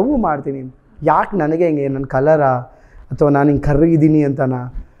ಅಂತಲ್ಲ ಎಲ್ಲವೂ ಮಾಡ್ತೀನಿ. ಯಾಕೆ ನನಗೆ ಹಿಂಗೆ, ನನ್ನ ಕಲರಾ ಅಥವಾ ನಾನು ಹಿಂಗೆ ಕರ್ರಿಗಿದ್ದೀನಿ ಅಂತನಾ?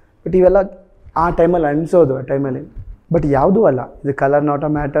 ಬಟ್ ಇವೆಲ್ಲ ಆ ಟೈಮಲ್ಲಿ ಅನಿಸೋದು, ಆ ಟೈಮಲ್ಲಿ. ಬಟ್ ಯಾವುದೂ ಅಲ್ಲ. ಇದು colour not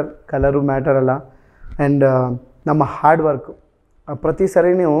a matter, colour matter ಅಲ್ಲ. ಆ್ಯಂಡ್ ನಮ್ಮ ಹಾರ್ಡ್ ವರ್ಕು ಪ್ರತಿ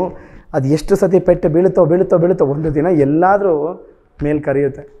ಸರಿನೂ ಅದು ಎಷ್ಟು ಸತಿ ಪೆಟ್ಟು ಬೀಳುತ್ತೋ ಒಂದು ದಿನ ಎಲ್ಲಾದರೂ ಮೇಲೆ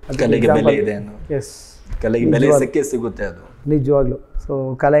ಕರೆಯುತ್ತೆ. ಎಸ್, ಕಲೆಗೆ ಬೆಲೆ ಸಿಗುತ್ತೆ ಅದು ನಿಜವಾಗ್ಲೂ. ಸೊ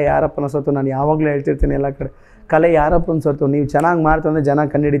ಕಲೆ ಯಾರಪ್ಪನ ಸೊತ್ತು, ನಾನು ಯಾವಾಗಲೂ ಹೇಳ್ತಿರ್ತೀನಿ ಎಲ್ಲ ಕಡೆ, ಕಲೆ ಯಾರಪ್ಪನ ಸೊತ್ತು. ನೀವು ಚೆನ್ನಾಗಿ ಮಾಡ್ತಂದರೆ ಜನ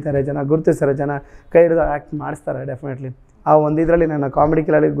ಕಂಡುಹಿಡಿತಾರೆ, ಜನ ಗುರುತಿಸ್ತಾರೆ, ಜನ ಕೈ ಹಿಡಿದು ಆ್ಯಕ್ಟ್ ಮಾಡಿಸ್ತಾರೆ ಡೆಫಿನೆಟ್ಲಿ. ಆ ಒಂದಿದ್ರಲ್ಲಿ ನನ್ನ ಕಾಮಿಡಿ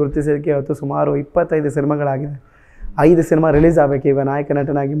ಕಿಲಾಡಿ ಗುರುತಿಸೋದಕ್ಕೆ ಇವತ್ತು ಸುಮಾರು 25 ಸಿನಿಮಾಗಳಾಗಿದೆ. 5 ಸಿನಿಮಾ ರಿಲೀಸ್ ಆಗಬೇಕು. ಈಗ ನಾಯಕ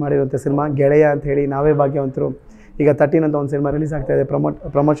ನಟನಾಗಿ ಮಾಡಿರುವಂಥ ಸಿನಿಮಾ ಗೆಳೆಯ ಅಂತ ಹೇಳಿ, ನಾವೇ ಭಾಗ್ಯವಂತರು. ಈಗ 13 ಅಂತ ಒಂದು ಸಿನಿಮಾ ರಿಲೀಸ್ ಆಗ್ತಾಯಿದೆ.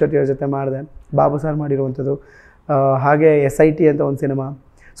 ಪ್ರಮೋದ್ ಶೆಟ್ಟಿಯವ್ರ ಜೊತೆ ಮಾಡಿದೆ, ಬಾಬು ಸರ್ ಮಾಡಿರುವಂಥದ್ದು. ಹಾಗೆ SIT ಅಂತ ಒಂದು ಸಿನಿಮಾ,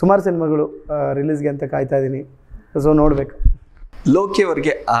 ಸುಮಾರು ಸಿನಿಮಾಗಳು ರಿಲೀಸ್ಗೆ ಅಂತ ಕಾಯ್ತಾ ಇದ್ದೀನಿ. ಸೊ ನೋಡಬೇಕು. ಲೋಕಿ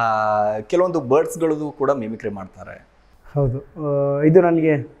ಅವರಿಗೆ ಕೆಲವೊಂದು ಬರ್ಡ್ಸ್ಗಳದ್ದು ಕೂಡ ಮಿಮಿಕ್ರಿ ಮಾಡ್ತಾರೆ. ಹೌದು, ಇದು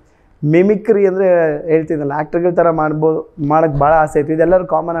ನನಗೆ ಮಿಮಿಕ್ರಿ ಅಂದರೆ ಹೇಳ್ತಿದ್ದಲ್ಲ, ಆ್ಯಕ್ಟರ್ಗಳ ಥರ ಮಾಡೋಕ್ಕೆ ಭಾಳ ಆಸೆ ಇತ್ತು. ಇದೆಲ್ಲರೂ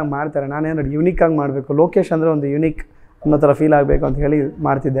ಕಾಮನಾಗಿ ಮಾಡ್ತಾರೆ. ನಾನೇನು ಯುನೀಕಾಗಿ ಮಾಡಬೇಕು, ಲೋಕೇಶ್ ಅಂದರೆ ಒಂದು ಯುನೀಕ್ ಅನ್ನೋ ಥರ ಫೀಲ್ ಆಗಬೇಕು ಅಂತ ಹೇಳಿ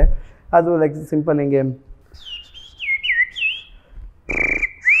ಮಾಡ್ತಿದ್ದೆ. ಅದು ಲೈಕ್ ಸಿಂಪಲ್ ಹಿಂಗೆ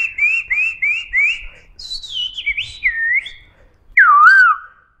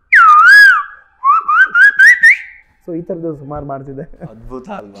ಸೊ ಈ ಥರದ್ದು ಸುಮಾರು ಮಾಡ್ತಿದ್ದೆ. ಅದ್ಭುತ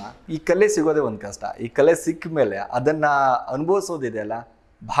ಅಲ್ವಾ? ಈ ಕಲೆ ಸಿಗೋದೇ ಒಂದು ಕಷ್ಟ. ಈ ಕಲೆ ಸಿಕ್ಕ ಮೇಲೆ ಅದನ್ನು ಅನುಭವಿಸೋದಿದೆಯಲ್ಲ,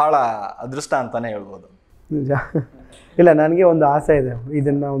 ಬಹಳ ಅದೃಷ್ಟ ಅಂತಲೇ ಹೇಳ್ಬೋದು. ನಿಜ. ಇಲ್ಲ, ನನಗೆ ಒಂದು ಆಸೆ ಇದೆ,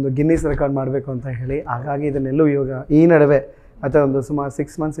 ಇದನ್ನು ಒಂದು ಗಿನ್ನಿಸ್ ರೆಕಾರ್ಡ್ ಮಾಡಬೇಕು ಅಂತ ಹೇಳಿ. ಹಾಗಾಗಿ ಇದನ್ನೆಲ್ಲೂ ಇವಾಗ ಈ ನಡುವೆ ಅಥವಾ ಒಂದು ಸುಮಾರು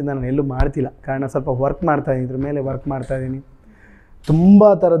 6 ಮಂತ್ಸಿಂದ ನಾನು ಎಲ್ಲೂ ಮಾಡ್ತಿಲ್ಲ. ಕಾರಣ ಸ್ವಲ್ಪ ವರ್ಕ್ ಮಾಡ್ತಾಯಿದ್ದೀನಿ, ಇದ್ರ ಮೇಲೆ ವರ್ಕ್ ಮಾಡ್ತಾಯಿದ್ದೀನಿ. ತುಂಬ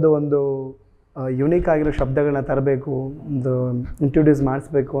ಥರದ್ದು ಒಂದು ಯುನೀಕ್ ಆಗಿರೋ ಶಬ್ದಗಳನ್ನ ತರಬೇಕು, ಒಂದು ಇಂಟ್ರೊಡ್ಯೂಸ್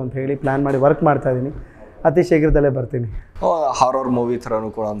ಮಾಡಿಸ್ಬೇಕು ಅಂತ ಹೇಳಿ ಪ್ಲ್ಯಾನ್ ಮಾಡಿ ವರ್ಕ್ ಮಾಡ್ತಾಯಿದ್ದೀನಿ. ಅತಿ ಶೀಘ್ರದಲ್ಲೇ ಬರ್ತೀನಿ. ಹಾರರ್ ಮೂವಿ ಥರನೂ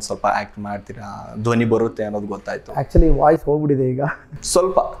ಕೂಡ ಒಂದು ಸ್ವಲ್ಪ ಆ್ಯಕ್ಟ್ ಮಾಡ್ತೀರಾ, ಧ್ವನಿ ಬರುತ್ತೆ ಅನ್ನೋದು ಗೊತ್ತಾಯಿತು. ಆ್ಯಕ್ಚುಲಿ ವಾಯ್ಸ್ ಹೋಗ್ಬಿಟ್ಟಿದೆ ಈಗ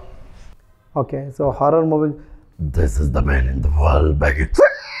ಸ್ವಲ್ಪ. Okay, so horror movie This is the man in the world back it.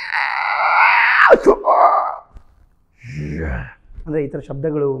 ಅಂದರೆ ಈ ಥರ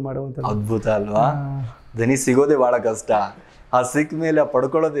ಶಬ್ದಗಳು ಮಾಡುವಂಥದ್ದು. ಅದ್ಭುತ ಅಲ್ವಾ? ಧ್ವನಿ ಸಿಗೋದೇ ಭಾಳ ಕಷ್ಟ. ಆ ಸಿಕ್ಕ ಮೇಲೆ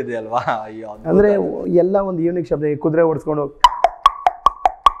ಪಡ್ಕೊಳ್ಳೋದಿದೆ ಅಲ್ವಾ? ಅಯ್ಯೋ, ಅಂದರೆ ಎಲ್ಲ ಒಂದು ಯೂನಿಕ್ ಶಬ್ದ. ಈ ಕುದುರೆ ಓಡಿಸ್ಕೊಂಡು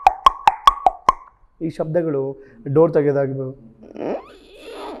ಈ ಶಬ್ದಗಳು, ಡೋರ್ ತೆಗೆಯೋದಾಗಿರ್ಬೋದು,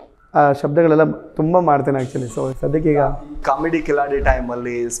 ಆ ಶಬ್ದಗಳೆಲ್ಲ ತುಂಬ ಮಾಡ್ತೇನೆ ಆ್ಯಕ್ಚುಲಿ. ಸೊ ಸದ್ಯಕ್ಕೆ ಈಗ ಕಾಮಿಡಿ ಕಿಲಾಡಿ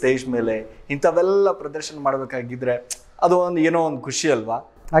ಟೈಮಲ್ಲಿ ಸ್ಟೇಜ್ ಮೇಲೆ ಇಂಥವೆಲ್ಲ ಪ್ರದರ್ಶನ ಮಾಡಬೇಕಾಗಿದ್ರೆ ಅದು ಒಂದು ಏನೋ ಒಂದು ಖುಷಿ ಅಲ್ವಾ?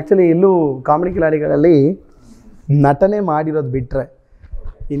 ಆ್ಯಕ್ಚುಲಿ ಇಲ್ಲೂ ಕಾಮಿಡಿ ಕಿಲಾಡಿಗಳಲ್ಲಿ ನಟನೆ ಮಾಡಿರೋದು ಬಿಟ್ಟರೆ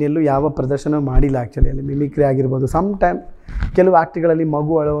ಇನ್ನೆಲ್ಲೂ ಯಾವ ಪ್ರದರ್ಶನ ಮಾಡಿಲ್ಲ ಆ್ಯಕ್ಚುಲಿ. ಅಲ್ಲಿ ಮಿಮಿಕ್ರಿ ಆಗಿರ್ಬೋದು, ಸಮ್ ಟೈಮ್ ಕೆಲವು ಆ್ಯಕ್ಟ್ಗಳಲ್ಲಿ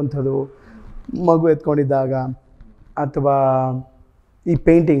ಮಗು ಅಳುವಂಥದ್ದು, ಮಗು ಎತ್ಕೊಂಡಿದ್ದಾಗ, ಅಥವಾ ಈ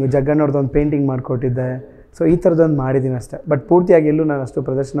ಪೇಂಟಿಂಗು ಜಗ್ಗಣ್ಣವ್ರದ್ದು ಒಂದು ಪೇಂಟಿಂಗ್ ಮಾಡಿಕೊಟ್ಟಿದ್ದೆ. ಸೊ ಈ ಥರದ್ದೊಂದು ಮಾಡಿದ್ದೀನಿ ಅಷ್ಟೇ. ಬಟ್ ಪೂರ್ತಿಯಾಗಿ ಎಲ್ಲೂ ನಾನು ಅಷ್ಟು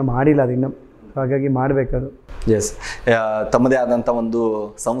ಪ್ರದರ್ಶನ ಮಾಡಿಲ್ಲ ಅದು ಇನ್ನೂ. ಹಾಗಾಗಿ ಮಾಡಬೇಕದು. ಎಸ್, ತಮ್ಮದೇ ಆದಂಥ ಒಂದು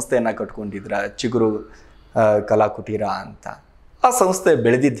ಸಂಸ್ಥೆಯನ್ನು ಕಟ್ಕೊಂಡಿದ್ರ, ಚಿಗುರು ಕಲಾ ಕುಟೀರ ಅಂತ. ಆ ಸಂಸ್ಥೆ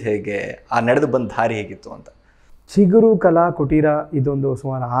ಬೆಳೆದಿದ್ದು ಹೇಗೆ? ಆ ನಡೆದು ಬಂದ ದಾರಿ ಹೇಗಿತ್ತು ಅಂತ? ಚಿಗುರು ಕಲಾ ಕುಟೀರ ಇದೊಂದು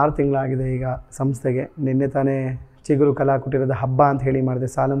ಸುಮಾರು 6 ತಿಂಗಳಾಗಿದೆ ಈಗ ಸಂಸ್ಥೆಗೆ. ನಿನ್ನೆ ತಾನೇ ಚಿಗುರು ಕಲಾ ಕುಟೀರದ ಹಬ್ಬ ಅಂತ ಹೇಳಿ ಮಾಡಿದೆ.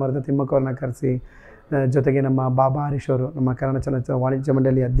 ಸಾಲು ಮರದ ತಿಮ್ಮಕ್ಕವ್ರನ್ನ ಕರೆಸಿ ಜೊತೆಗೆ ನಮ್ಮ ಬಾಬಾ ಹರೀಶ್ ಅವರು, ನಮ್ಮ ಕನ್ನಡ ಚಲನಚಿತ್ರ ವಾಣಿಜ್ಯ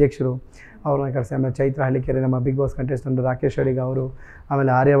ಮಂಡಳಿ ಅಧ್ಯಕ್ಷರು, ಅವ್ರನ್ನ ಕರೆಸಿ. ಆಮೇಲೆ ಚೈತ್ರ ಹಳ್ಳಿಕೆರೆ, ನಮ್ಮ ಬಿಗ್ ಬಾಸ್ ಕಂಟೆಸ್ಟೆಂಟ್ ರಾಕೇಶ್ ಅಡಿಗ ಅವರು,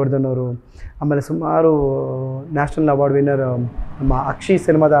 ಆಮೇಲೆ ಆರ್ಯವರ್ಧನ್ ಅವರು, ಆಮೇಲೆ ಸುಮಾರು ನ್ಯಾಷನಲ್ ಅವಾರ್ಡ್ ವಿನ್ನರ್ ನಮ್ಮ ಅಕ್ಷಿ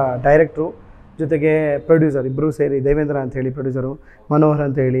ಸಿನಿಮಾದ ಡೈರೆಕ್ಟ್ರು, ಜೊತೆಗೆ ಪ್ರೊಡ್ಯೂಸರ್ ಇಬ್ಬರೂ ಸೇರಿ, ದೇವೇಂದ್ರ ಅಂಥೇಳಿ ಪ್ರೊಡ್ಯೂಸರು, ಮನೋಹರ್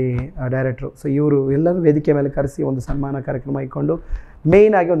ಅಂತೇಳಿ ಡೈರೆಕ್ಟ್ರು. ಸೊ ಇವರು ಎಲ್ಲರೂ ವೇದಿಕೆ ಮೇಲೆ ಕರೆಸಿ ಒಂದು ಸನ್ಮಾನ ಕಾರ್ಯಕ್ರಮ ಇಟ್ಕೊಂಡು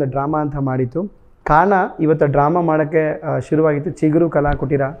ಮೇಯ್ನಾಗಿ ಒಂದು ಡ್ರಾಮಾ ಅಂತ ಮಾಡಿತ್ತು. ಕಾರಣ ಇವತ್ತು ಡ್ರಾಮಾ ಮಾಡೋಕ್ಕೆ ಶುರುವಾಗಿತ್ತು ಚಿಗುರು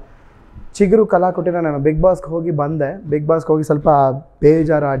ಕಲಾಕುಟೀರ. ನಾನು ಬಿಗ್ ಬಾಸ್ಗೆ ಹೋಗಿ ಬಂದೆ. ಬಿಗ್ ಬಾಸ್ಗೆ ಹೋಗಿ ಸ್ವಲ್ಪ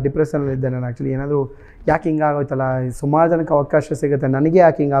ಬೇಜಾರು, ಡಿಪ್ರೆಷನಲ್ಲಿದ್ದೆ ನಾನು. ಆ್ಯಕ್ಚುಲಿ ಏನಾದರೂ ಯಾಕೆ ಹಿಂಗಾಗೋಯ್ತಲ್ಲ, ಸುಮಾರು ಜನಕ್ಕೆ ಅವಕಾಶ ಸಿಗುತ್ತೆ, ನನಗೆ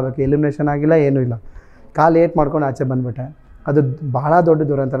ಯಾಕೆ ಹಿಂಗಾಗಬೇಕು, ಎಲಿಮಿನೇಷನ್ ಆಗಿಲ್ಲ, ಏನೂ ಇಲ್ಲ, ಕಾಲು ಏಟ್ ಮಾಡ್ಕೊಂಡು ಆಚೆ ಬಂದುಬಿಟ್ಟೆ. ಅದು ಬಹಳ ದೊಡ್ಡ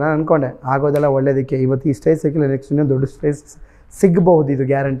ದುರಂತ. ನಾನು ಅಂದ್ಕೊಂಡೆ ಆಗೋದೆಲ್ಲ ಒಳ್ಳೇದಕ್ಕೆ, ಇವತ್ತು ಈ ಸ್ಟೇಜ್ ಸಿಕ್ಕಿಲ್ಲ, ನೆಕ್ಸ್ಟ್ ಇನ್ನೂ ದೊಡ್ಡ ಸ್ಟೇಜ್ ಸಿಗ್ಬಹುದು, ಇದು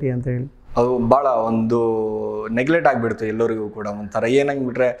ಗ್ಯಾರಂಟಿ ಅಂತ ಹೇಳಿ. ಅದು ಭಾಳ ಒಂದು ನೆಗ್ಲೆಕ್ಟ್ ಆಗಿಬಿಡ್ತು ಎಲ್ಲರಿಗೂ ಕೂಡ. ಒಂಥರ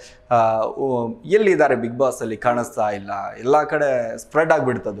ಏನಂಗ್ಬಿಟ್ರೆ ಎಲ್ಲಿದ್ದಾರೆ ಬಿಗ್ ಬಾಸಲ್ಲಿ ಕಾಣಿಸ್ತಾ ಇಲ್ಲ, ಎಲ್ಲ ಕಡೆ ಸ್ಪ್ರೆಡ್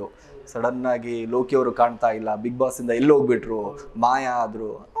ಆಗಿಬಿಡ್ತದು. ಸಡನ್ನಾಗಿ ಲೋಕಿಯವರು ಕಾಣ್ತಾ ಇಲ್ಲ, ಬಿಗ್ ಬಾಸಿಂದ ಎಲ್ಲಿ ಹೋಗ್ಬಿಟ್ರು, ಮಾಯ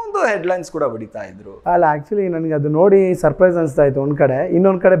ಆದರು, ಒಂದು ಹೆಡ್ಲೈನ್ಸ್ ಕೂಡ ಬಿಡಿತಾ ಇದ್ರು. ಅಲ್ಲ, ಆ್ಯಕ್ಚುಲಿ ನನಗೆ ಅದು ನೋಡಿ ಸರ್ಪ್ರೈಸ್ ಅನಿಸ್ತಾ ಇತ್ತು ಒಂದು ಕಡೆ,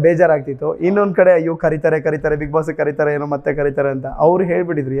 ಇನ್ನೊಂದು ಕಡೆ ಬೇಜಾರಾಗ್ತಿತ್ತು, ಇನ್ನೊಂದು ಕಡೆ ಅಯ್ಯೋ ಕರೀತಾರೆ ಬಿಗ್ ಬಾಸಿಗೆ ಕರೀತಾರೆ, ಏನೋ ಮತ್ತೆ ಕರೀತಾರೆ ಅಂತ ಅವ್ರು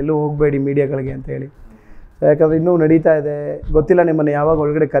ಹೇಳಿಬಿಟ್ಟಿದ್ರು, ಎಲ್ಲೂ ಹೋಗಬೇಡಿ ಮೀಡಿಯಾಗಳಿಗೆ ಅಂತ ಹೇಳಿ. ಯಾಕಂದರೆ ಇನ್ನೂ ನಡೀತಾ ಇದೆ, ಗೊತ್ತಿಲ್ಲ ನಿಮ್ಮನ್ನು ಯಾವಾಗ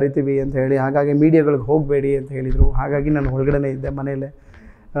ಒಳಗಡೆ ಕರಿತೀವಿ ಅಂತ ಹೇಳಿ, ಹಾಗಾಗಿ ಮೀಡಿಯಾಗಳಿಗೆ ಹೋಗಬೇಡಿ ಅಂತ ಹೇಳಿದರು. ಹಾಗಾಗಿ ನಾನು ಒಳಗಡೆ ಇದ್ದೆ, ಮನೇಲೆ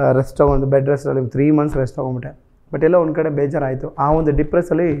ರೆಸ್ಟ್ ತೊಗೊಂಡು, ಬೆಡ್ ರೆಸ್ಟಲ್ಲಿ 3 months ರೆಸ್ಟ್ ತೊಗೊಂಬಿಟ್ಟೆ. ಬಟ್ ಎಲ್ಲ ಒಂದು ಕಡೆ ಬೇಜಾರಾಯಿತು. ಆ ಒಂದು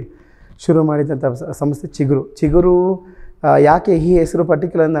ಡಿಪ್ರೆಸ್ಸಲ್ಲಿ ಶುರು ಮಾಡಿದಂಥ ಸಂಸ್ಥೆ ಚಿಗುರು. ಯಾಕೆ ಈ ಹೆಸರು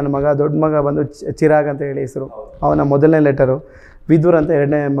ಪರ್ಟಿಕ್ಯುಲರ್, ನನ್ನ ಮಗ ದೊಡ್ಡ ಮಗ ಬಂದು ಚಿರಾಗ್ ಅಂತ ಹೇಳಿ ಹೆಸರು, ಅವನ ಮೊದಲನೇ ಲೆಟರು. ವಿದುರ್ ಅಂತ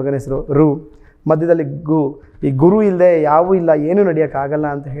ಎರಡನೇ ಮಗನ ಹೆಸರು, ರು. ಮಧ್ಯದಲ್ಲಿ ಈ ಗುರು ಇಲ್ಲದೆ ಯಾವೂ ಇಲ್ಲ, ಏನೂ ನಡೆಯೋಕ್ಕಾಗಲ್ಲ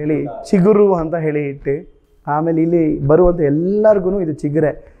ಅಂತ ಹೇಳಿ ಚಿಗುರು ಅಂತ ಹೇಳಿ ಇಟ್ಟು, ಆಮೇಲೆ ಇಲ್ಲಿ ಬರುವಂಥ ಎಲ್ಲರಿಗೂ ಇದು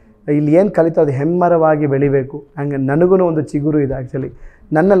ಚಿಗುರೆ. ಇಲ್ಲಿ ಏನು ಕಲಿತೋ ಅದು ಹೆಮ್ಮರವಾಗಿ ಬೆಳಿಬೇಕು. ಹಂಗೆ ನನಗೂ ಒಂದು ಚಿಗುರು ಇದೆ. ಆ್ಯಕ್ಚುಲಿ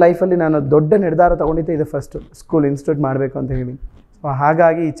ನನ್ನ ಲೈಫಲ್ಲಿ ನಾನು ದೊಡ್ಡ ನಿರ್ಧಾರ ತೊಗೊಂಡಿದ್ದೆ ಇದು, ಫಸ್ಟ್ ಸ್ಕೂಲ್ ಇನ್ಸ್ಟಿಟ್ಯೂಟ್ ಮಾಡಬೇಕು ಅಂತ ಹೇಳಿ. ಸೊ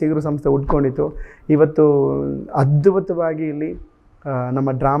ಹಾಗಾಗಿ ಈ ಚಿಗುರು ಸಂಸ್ಥೆ ಉಟ್ಕೊಂಡಿತ್ತು. ಇವತ್ತು ಅದ್ಭುತವಾಗಿ ಇಲ್ಲಿ ನಮ್ಮ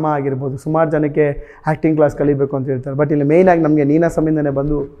ಡ್ರಾಮಾ ಆಗಿರ್ಬೋದು, ಸುಮಾರು ಜನಕ್ಕೆ ಆ್ಯಕ್ಟಿಂಗ್ ಕ್ಲಾಸ್ ಕಲಿಬೇಕು ಅಂತ ಹೇಳ್ತಾರೆ. ಬಟ್ ಇಲ್ಲಿ ಮೇಯ್ನಾಗಿ ನಮಗೆ ನೀನಾಸಮಿಂದನೇ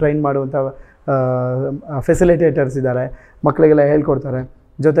ಬಂದು ಟ್ರೈನ್ ಮಾಡುವಂಥ ಫೆಸಿಲಿಟೇಟರ್ಸ್ ಇದ್ದಾರೆ, ಮಕ್ಕಳಿಗೆಲ್ಲ ಹೇಳ್ಕೊಡ್ತಾರೆ.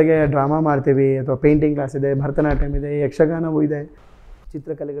 ಜೊತೆಗೆ ಡ್ರಾಮಾ ಮಾಡ್ತೀವಿ, ಅಥವಾ ಪೇಂಟಿಂಗ್ ಕ್ಲಾಸ್ ಇದೆ, ಭರತನಾಟ್ಯಂ ಇದೆ, ಯಕ್ಷಗಾನವೂ ಇದೆ,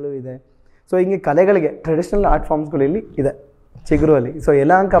 ಚಿತ್ರಕಲೆಗಳು ಇದೆ. ಸೊ ಹಿಂಗೆ ಕಲೆಗಳಿಗೆ ಟ್ರೆಡಿಷ್ನಲ್ ಆರ್ಟ್ ಫಾರ್ಮ್ಸ್ಗಳು ಇಲ್ಲಿ ಇದೆ ಚಿಗುರುವಲ್ಲಿ. ಸೊ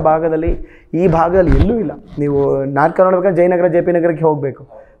ಯಲಹಂಕ ಭಾಗದಲ್ಲಿ, ಈ ಭಾಗದಲ್ಲಿ ಎಲ್ಲೂ ಇಲ್ಲ. ನೀವು ನಾಟಕ ನೋಡ್ಬೇಕಾದ್ರೆ ಜಯನಗರ, JP ನಗರಕ್ಕೆ ಹೋಗಬೇಕು.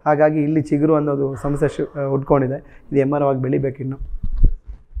 ಹಾಗಾಗಿ ಇಲ್ಲಿ ಚಿಗುರು ಅನ್ನೋದು ಸಂಸ್ಥೆ ಉಟ್ಕೊಂಡಿದೆ. ಇದು ಎಮ್ಮರವಾಗಿ ಬೆಳಿಬೇಕು. ಇನ್ನು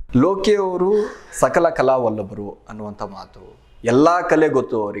ಲೋಕಿಯವರು ಸಕಲ ಕಲಾವಲ್ಲಭರು ಅನ್ನುವಂಥ ಮಾತು, ಎಲ್ಲ ಕಲೆ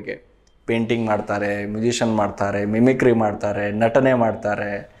ಗೊತ್ತು ಅವರಿಗೆ. ಪೇಂಟಿಂಗ್ ಮಾಡ್ತಾರೆ, ಮ್ಯೂಸಿಷಿಯನ್ ಮಾಡ್ತಾರೆ, ಮಿಮಿಕ್ರಿ ಮಾಡ್ತಾರೆ, ನಟನೆ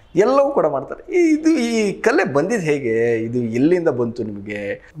ಮಾಡ್ತಾರೆ, ಎಲ್ಲವೂ ಕೂಡ ಮಾಡ್ತಾರೆ. ಈ ಕಲೆ ಬಂದಿದ್ದು ಹೇಗೆ, ಇದು ಎಲ್ಲಿಂದ ಬಂತು ನಿಮಗೆ?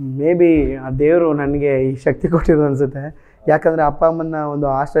 ಮೇ ಬಿ ಆ ದೇವರು ನನಗೆ ಈ ಶಕ್ತಿ ಕೊಟ್ಟಿರೋದು ಅನಿಸುತ್ತೆ. ಯಾಕಂದರೆ ಅಪ್ಪ ಅಮ್ಮನ ಒಂದು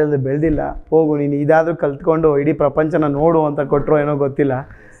ಆಶ್ರಯದಲ್ಲಿ ಬೆಳೆದಿಲ್ಲ, ಹೋಗು ನೀನು ಇದಾದರೂ ಕಲ್ತ್ಕೊಂಡು ಇಡೀ ಪ್ರಪಂಚನ ನೋಡು ಅಂತ ಕೊಟ್ಟರು ಏನೋ ಗೊತ್ತಿಲ್ಲ.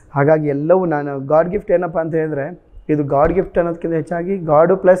 ಹಾಗಾಗಿ ಎಲ್ಲವೂ ನಾನು ಗಾಡ್ ಗಿಫ್ಟ್ ಏನಪ್ಪ ಅಂತ ಹೇಳಿದ್ರೆ, ಇದು ಗಾಡ್ ಗಿಫ್ಟ್ ಅನ್ನೋದಕ್ಕಿಂತ ಹೆಚ್ಚಾಗಿ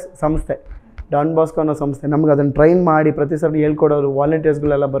ಗಾಡು ಪ್ಲಸ್ ಸಂಸ್ಥೆ, ಡಾನ್ ಬಾಸ್ಕೋ ಅನ್ನೋ ಸಂಸ್ಥೆ ನಮ್ಗೆ ಅದನ್ನು ಟ್ರೈನ್ ಮಾಡಿ ಪ್ರತಿ ಸಲ ಹೇಳ್ಕೊಡೋರು.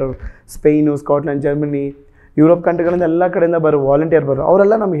 ವಾಲಂಟಿಯರ್ಸ್ಗಳೆಲ್ಲ ಬರೋರು, ಸ್ಪೇನು, ಸ್ಕಾಟ್ಲೆಂಡ್, ಜರ್ಮನಿ, ಯುರೋಪ್ ಕಂಟ್ರಿಗಳಿಂದ ಎಲ್ಲ ಕಡೆಯಿಂದ ವಾಲಂಟಿಯರ್ ಬರೋರು.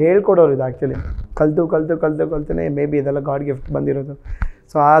 ಅವರೆಲ್ಲ ನಮ್ಗೆ ಹೇಳ್ಕೊಡೋರು. ಇದು ಆ್ಯಕ್ಚುಲಿ ಕಲ್ತೇ ಮೇ ಬಿ ಇದೆಲ್ಲ ಗಾಡ್ ಗಿಫ್ಟ್ ಬಂದಿರೋದು.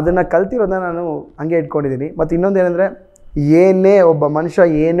 ಸೊ ಅದನ್ನು ಕಲ್ತಿರೋದನ್ನ ನಾನು ಹಂಗೆ ಇಟ್ಕೊಂಡಿದ್ದೀನಿ. ಮತ್ತು ಇನ್ನೊಂದು ಏನಂದರೆ, ಏನೇ ಒಬ್ಬ ಮನುಷ್ಯ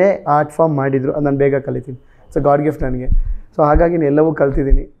ಏನೇ ಆರ್ಟ್ ಫಾರ್ಮ್ ಮಾಡಿದ್ರು ಅದು ನಾನು ಬೇಗ ಕಲಿತೀನಿ. ಸೊ ಗಾಡ್ ಗಿಫ್ಟ್ ನನಗೆ. ಸೊ ಹಾಗಾಗಿ ನಾನು ಎಲ್ಲವೂ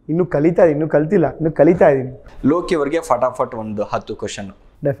ಕಲ್ತಿದ್ದೀನಿ, ಇನ್ನೂ ಕಲಿತಾ ಇದ್ದೀನಿ, ಇನ್ನೂ ಕಲಿತಾ ಇದ್ದೀನಿ. ಲೋಕಿಯವರಿಗೆ ಫಟಾಫಟ್ ಒಂದು 10 ಕ್ವಶನ್.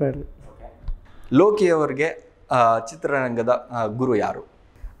 ಡೆಫಿನೆಟ್ಲಿ. ಲೋಕಿಯವರಿಗೆ ಚಿತ್ರರಂಗದ ಗುರು ಯಾರು?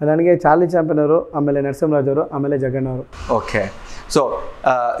 ನನಗೆ ಚಾರ್ಲಿ ಚಾಂಪಿಯನ್ ಅವರು, ಆಮೇಲೆ ನರಸಿಂಹರಾಜ್ ಅವರು, ಆಮೇಲೆ ಜಗನ್ ಅವರು. ಓಕೆ. ಸೊ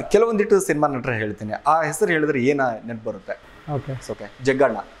ಕೆಲವೊಂದಿಟ್ಟು ಸಿನಿಮಾ ನಟರು ಹೇಳ್ತೀನಿ, ಆ ಹೆಸರು ಹೇಳಿದ್ರೆ ಏನು ನೆನಪು ಬರುತ್ತೆ? ಓಕೆ.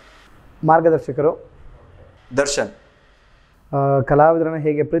 ಜಗ್ಗಣ್ಣ. ಮಾರ್ಗದರ್ಶಕರು. ದರ್ಶನ್. ಕಲಾವಿದರನ್ನ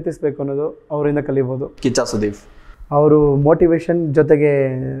ಹೇಗೆ ಪ್ರೀತಿಸಬೇಕು ಅನ್ನೋದು ಅವರಿಂದ ಕಲಿಬೋದು. ಕಿಚ್ಚ ಸುದೀಪ್. ಅವರು ಮೋಟಿವೇಶನ್ ಜೊತೆಗೆ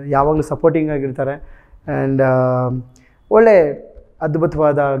ಯಾವಾಗಲೂ ಸಪೋರ್ಟಿಂಗ್ ಆಗಿರ್ತಾರೆ. ಆ್ಯಂಡ್ ಒಳ್ಳೆ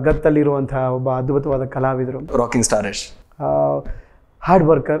ಅದ್ಭುತವಾದ ಗತ್ತಲ್ಲಿರುವಂಥ ಒಬ್ಬ ಅದ್ಭುತವಾದ ಕಲಾವಿದರು. Rocking star Yash. Hard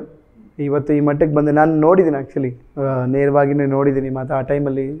worker. ಇವತ್ತು ಈ ಮಟ್ಟಕ್ಕೆ ಬಂದೆ, ನಾನು ನೋಡಿದ್ದೀನಿ ಆ್ಯಕ್ಚುಲಿ, ನೇರವಾಗಿಯೇ ನೋಡಿದ್ದೀನಿ. ಮತ್ತು ಆ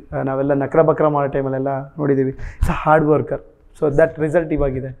ಟೈಮಲ್ಲಿ ನಾವೆಲ್ಲ ನಕ್ರ ಬಕ್ರ ಮಾಡೋ ಟೈಮಲ್ಲೆಲ್ಲ ನೋಡಿದ್ದೀವಿ. So hard worker. So that result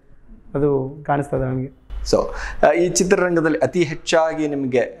ಇವಾಗಿದೆ, ಅದು ಕಾಣಿಸ್ತದೆ ನನಗೆ. ಸೊ ಈ ಚಿತ್ರರಂಗದಲ್ಲಿ ಅತಿ ಹೆಚ್ಚಾಗಿ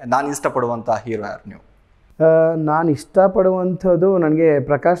ನಿಮಗೆ ನಾನು ಇಷ್ಟಪಡುವಂಥ ಹೀರೋ ಯಾರು ನೀವು? ನಾನು ಇಷ್ಟಪಡುವಂಥದ್ದು ನನಗೆ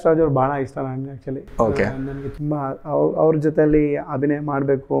ಪ್ರಕಾಶ್ ರಾಜ್ ಅವ್ರು ಭಾಳ ಇಷ್ಟ ನನಗೆ ಆ್ಯಕ್ಚುಲಿ. ಓಕೆ. ನನಗೆ ತುಂಬ ಅವ್ರ ಜೊತೆಯಲ್ಲಿ ಅಭಿನಯ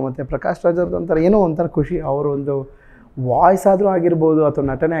ಮಾಡಬೇಕು. ಮತ್ತು ಪ್ರಕಾಶ್ ರಾಜ್ ಅವ್ರದ್ದು ಒಂಥರ ಏನೋ ಒಂಥರ ಖುಷಿ. ಅವರು ಒಂದು ವಾಯ್ಸ್ ಆದರೂ ಆಗಿರ್ಬೋದು ಅಥವಾ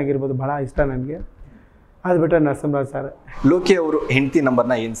ನಟನೆ ಆಗಿರ್ಬೋದು, ಭಾಳ ಇಷ್ಟ ನನಗೆ. ಅದು ಬಿಟ್ಟರೆ ನರಸಿಂಹರಾಜ್ ಸರ್. ಲೋಕಿ ಅವರು ಹೆಂಡತಿ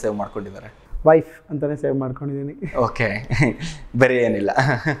ನಂಬರ್ನ ಏನು ಸೇವ್ ಮಾಡ್ಕೊಂಡಿದ್ದಾರೆ? ವೈಫ್ ಅಂತಲೇ ಸೇವ್ ಮಾಡ್ಕೊಂಡಿದ್ದೀನಿ. ಓಕೆ. ಬೇರೆ ಏನಿಲ್ಲ.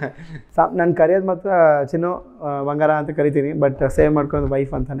 ನಾನು ಕರೆಯೋದು ಮಾತ್ರ ಚಿನ್ನು ಬಂಗಾರ ಅಂತ ಕರಿತೀನಿ, ಬಟ್ ಸೇವ್ ಮಾಡ್ಕೊಳ್ಳೋದು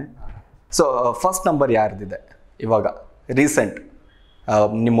ವೈಫ್ ಅಂತಲೇ. ಸೊ ಫಸ್ಟ್ ನಂಬರ್ ಯಾರ್ದಿದೆ ಇವಾಗ ರೀಸೆಂಟ್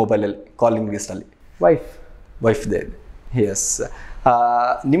ನಿಮ್ಮ ಮೊಬೈಲಲ್ಲಿ ಕಾಲಿಂಗ್ ಲಿಸ್ಟಲ್ಲಿ? ವೈಫ್. ವೈಫ್ದೇ. ಎಸ್.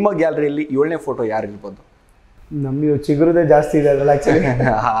 ನಿಮ್ಮ ಗ್ಯಾಲರಿಯಲ್ಲಿ 7ನೇ ಫೋಟೋ ಯಾರಿರ್ಬೋದು? ನಮಗೆ ಚಿಗುರುದೇ ಜಾಸ್ತಿ ಇದೆ ಅದರಲ್ಲಿ ಆ್ಯಕ್ಚುಲಿ.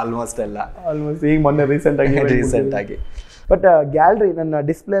 ಆಲ್ಮೋಸ್ಟ್ ಎಲ್ಲ ಆಲ್ಮೋಸ್ಟ್ ಈಗ ಮೊನ್ನೆ ರೀಸೆಂಟಾಗಿ. ಬಟ್ ಗ್ಯಾಲ್ರಿ ನನ್ನ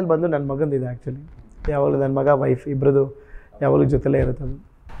ಡಿಸ್ಪ್ಲೇಯಲ್ಲಿ ಬಂದು ನನ್ನ ಮಗಂದಿದೆ ಆ್ಯಕ್ಚುಲಿ. ಯಾವಾಗಲೂ ನನ್ನ ಮಗ ವೈಫ್ ಇಬ್ಬರದು ಯಾವಾಗಲೂ ಜೊತೆಲೇ ಇರುತ್ತೆ ಅದು.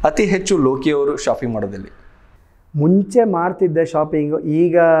 ಅತಿ ಹೆಚ್ಚು ಲೋಕಿಯವರು ಶಾಪಿಂಗ್ ಮಾಡೋದಲ್ಲಿ? ಮುಂಚೆ ಮಾಡ್ತಿದ್ದೆ ಶಾಪಿಂಗು.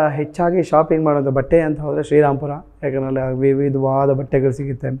 ಈಗ ಹೆಚ್ಚಾಗಿ ಶಾಪಿಂಗ್ ಮಾಡೋದು ಬಟ್ಟೆ ಅಂತ ಹೋದರೆ ಶ್ರೀರಾಮ್ಪುರ. ಯಾಕಂದರೆ ವಿವಿಧವಾದ ಬಟ್ಟೆಗಳು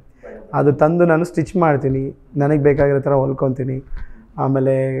ಸಿಗುತ್ತೆ. ಅದು ತಂದು ನಾನು ಸ್ಟಿಚ್ ಮಾಡ್ತೀನಿ, ನನಗೆ ಬೇಕಾಗಿರೋ ಥರ ಹೊಲ್ಕೊತೀನಿ.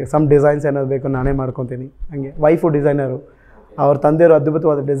 ಆಮೇಲೆ ಸಮ್ ಡಿಸೈನ್ಸ್ ಏನಾದ್ರು ಬೇಕು ನಾನೇ ಮಾಡ್ಕೊತೀನಿ. ಹಾಗೆ ವೈಫು ಡಿಸೈನರು, ಅವ್ರು ತಂದೆಯವರು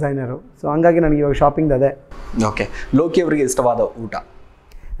ಅದ್ಭುತವಾದ ಡಿಸೈನರು. ಸೊ ಹಂಗಾಗಿ ನನಗೆ ಇವಾಗ ಶಾಪಿಂಗ್ ಅದೇ. ಓಕೆ. ಲೋಕಿಯವರಿಗೆ ಇಷ್ಟವಾದ ಊಟ?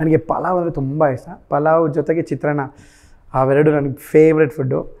 ನನಗೆ ಪಲಾವ್ ಅಂದರೆ ತುಂಬ ಇಷ್ಟ. ಪಲಾವ್ ಜೊತೆಗೆ ಚಿತ್ರಾನ್ನ, ಅವೆರಡು ನನಗೆ ಫೇವ್ರೆಟ್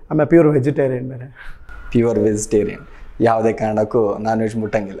ಫುಡ್ಡು. ಆಮೇಲೆ ಪ್ಯೂರ್ ವೆಜಿಟೇರಿಯನ್ ಬೇರೆ. ಪ್ಯೂರ್ ವೆಜಿಟೇರಿಯನ್, ಯಾವುದೇ ಕಾರಣಕ್ಕೂ ನಾನ್ ವೆಜ್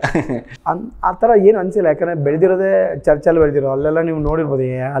ಮುಟ್ಟಂಗಿಲ್ಲ. ಆ ಥರ ಏನು ಅನಿಸಿಲ್ಲ. ಯಾಕಂದರೆ ಬೆಳೆದಿರೋದೇ ಚರ್ಚಲ್ಲಿ ಬೆಳೆದಿರೋ. ಅಲ್ಲೆಲ್ಲ ನೀವು ನೋಡಿರ್ಬೋದು,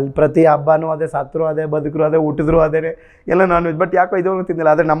 ಅಲ್ಲಿ ಪ್ರತಿ ಹಬ್ಬನೂ ಅದೇ, ಸತ್ರು ಅದೇ, ಬದುಕರು ಅದೇ, ಊಟಿದ್ರು ಅದೇ, ಎಲ್ಲ ನಾನ್ ವೆಜ್. ಬಟ್ ಯಾಕೋ ಇದುವರೆಗೂ ತಿಂದಿಲ್ಲ.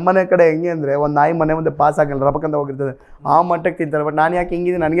 ಆದರೆ ನಮ್ಮ ಮನೆ ಕಡೆ ಹೆಂಗೆ ಅಂದರೆ ಒಂದು ನಾಯಿ ಮನೆ ಮುಂದೆ ಪಾಸ್ ಆಗಲ್ಲ, ರಬಕಂತ ಹೋಗಿರ್ತದೆ, ಆ ಮಟ್ಟಕ್ಕೆ ತಿಂತಾರೆ. ಬಟ್ ನಾನು ಯಾಕೆ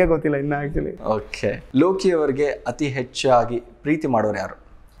ಹಿಂಗಿದೆ ನನಗೆ ಗೊತ್ತಿಲ್ಲ ಇನ್ನು ಆ್ಯಕ್ಚುಲಿ. ಓಕೆ. ಲೋಕಿಯವರಿಗೆ ಅತಿ ಹೆಚ್ಚಾಗಿ ಪ್ರೀತಿ ಮಾಡೋರು ಯಾರು?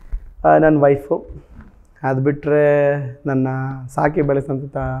 ನನ್ನ ವೈಫು. ಅದು ಬಿಟ್ಟರೆ ನನ್ನ ಸಾಕಿ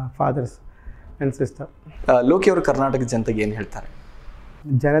ಬೆಳೆಸಂಥ ಫಾದರ್ಸ್ ಆ್ಯಂಡ್ ಸಿಸ್ಟರ್. ಲೋಕಿಯವರು ಕರ್ನಾಟಕ ಜನತೆಗೆ ಏನು ಹೇಳ್ತಾರೆ?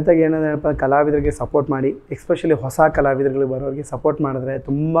 ಜನತೆಗೆ ಏನಂದ್ರಪ್ಪ, ಕಲಾವಿದರಿಗೆ ಸಪೋರ್ಟ್ ಮಾಡಿ. ಎಸ್ಪೆಷಲಿ ಹೊಸ ಕಲಾವಿದರುಗಳು ಬರೋರಿಗೆ ಸಪೋರ್ಟ್ ಮಾಡಿದ್ರೆ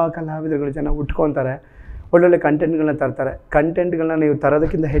ತುಂಬ ಕಲಾವಿದರುಗಳು ಜನ ಉಟ್ಕೊತಾರೆ, ಒಳ್ಳೊಳ್ಳೆ ಕಂಟೆಂಟ್ಗಳನ್ನ ತರ್ತಾರೆ. ಕಂಟೆಂಟ್ಗಳನ್ನ ನೀವು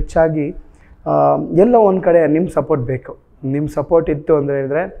ತರೋದಕ್ಕಿಂತ ಹೆಚ್ಚಾಗಿ ಎಲ್ಲೋ ಒಂದು ಕಡೆ ನಿಮ್ಮ ಸಪೋರ್ಟ್ ಬೇಕು. ನಿಮ್ಮ ಸಪೋರ್ಟ್ ಇತ್ತು ಅಂದರೆ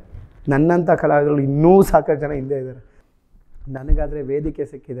ಹೇಳಿದ್ರೆ ನನ್ನಂಥ ಕಲಾವಿದರುಗಳು ಇನ್ನೂ ಸಾಕಷ್ಟು ಜನ ಹಿಂದೆ ಇದ್ದಾರೆ. ನನಗಾದರೆ ವೇದಿಕೆ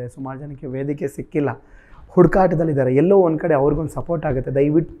ಸಿಕ್ಕಿದೆ, ಸುಮಾರು ಜನಕ್ಕೆ ವೇದಿಕೆ ಸಿಕ್ಕಿಲ್ಲ, ಹುಡುಕಾಟದಲ್ಲಿದ್ದಾರೆ. ಎಲ್ಲೋ ಒಂದು ಕಡೆ ಅವ್ರಿಗೊಂದು ಸಪೋರ್ಟ್ ಆಗುತ್ತೆ.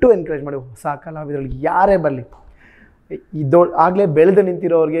 ದಯವಿಟ್ಟು ಎನ್ಕರೇಜ್ ಮಾಡಿ. ಹೊಸ ಕಲಾವಿದರುಗಳಿಗೆ ಯಾರೇ ಬರಲಿ, ಆಗಲೇ ಬೆಳೆದು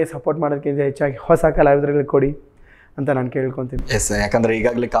ನಿಂತಿರೋರಿಗೆ ಸಪೋರ್ಟ್ ಮಾಡೋದಕ್ಕಿಂತ ಹೆಚ್ಚಾಗಿ ಹೊಸ ಕಲಾವಿದರುಗಳಿಗೆ ಕೊಡಿ ಅಂತ ನಾನು ಕೇಳ್ಕೊತೀನಿ. ಎಸ್. ಯಾಕಂದರೆ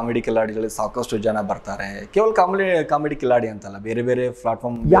ಈಗಾಗಲೇ ಕಾಮಿಡಿ ಕಿಲಾಡಿಗಳಲ್ಲಿ ಸಾಕಷ್ಟು ಜನ ಬರ್ತಾರೆ. ಕೇವಲ ಕಾಮಿಡಿ ಕಿಲಾಡಿ ಅಂತಲ್ಲ, ಬೇರೆ ಬೇರೆ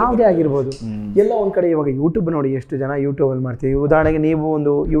ಪ್ಲಾಟ್ಫಾರ್ಮ್ ಯಾವುದೇ ಆಗಿರ್ಬೋದು. ಎಲ್ಲ ಒಂದು ಕಡೆ ಇವಾಗ ಯೂಟ್ಯೂಬ್ ನೋಡಿ, ಎಷ್ಟು ಜನ ಯೂಟ್ಯೂಬಲ್ಲಿ ಮಾಡ್ತೀವಿ. ಉದಾಹರಣೆಗೆ ನೀವು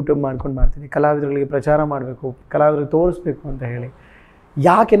ಒಂದು ಯೂಟ್ಯೂಬ್ ಮಾಡ್ಕೊಂಡು ಮಾಡ್ತೀವಿ, ಕಲಾವಿದರುಗಳಿಗೆ ಪ್ರಚಾರ ಮಾಡಬೇಕು, ಕಲಾವಿದರಿಗೆ ತೋರಿಸ್ಬೇಕು ಅಂತ ಹೇಳಿ.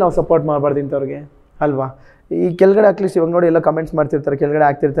 ಯಾಕೆ ನಾವು ಸಪೋರ್ಟ್ ಮಾಡಬಾರ್ದು ಇಂಥವ್ರಿಗೆ ಅಲ್ವಾ? ಈ ಕೆಳಗಡೆ ಅಟ್ಲೀಸ್ಟ್ ಇವಾಗ ನೋಡಿ ಎಲ್ಲ ಕಮೆಂಟ್ಸ್ ಮಾಡ್ತಿರ್ತಾರೆ, ಕೆಳಗಡೆ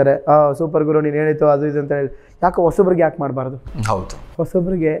ಆಗ್ತಿರ್ತಾರೆ, ಸೂಪರ್ ಗುರು ನೀನು ಹೇಳಿತು ಅದು ಇದು ಅಂತ ಹೇಳಿ. ಯಾಕೆ ಹೊಸಬ್ರಿಗೆ ಯಾಕೆ ಮಾಡಬಾರ್ದು? ಹೌದು.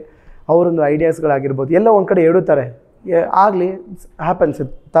 ಹೊಸಬ್ರಿಗೆ ಅವರೊಂದು ಐಡಿಯಾಸ್ಗಳಾಗಿರ್ಬೋದು ಎಲ್ಲ ಒಂದು ಕಡೆ ಹೇಳುತ್ತಾರೆ, ಆಗಲಿ, ಹ್ಯಾಪನ್ಸ್,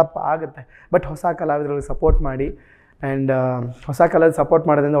 ತಪ್ಪು ಆಗುತ್ತೆ. ಬಟ್ ಹೊಸ ಕಲಾವಿದರಿಗೆ ಸಪೋರ್ಟ್ ಮಾಡಿ. ಆ್ಯಂಡ್ ಹೊಸ ಕಲಾವಿದ ಸಪೋರ್ಟ್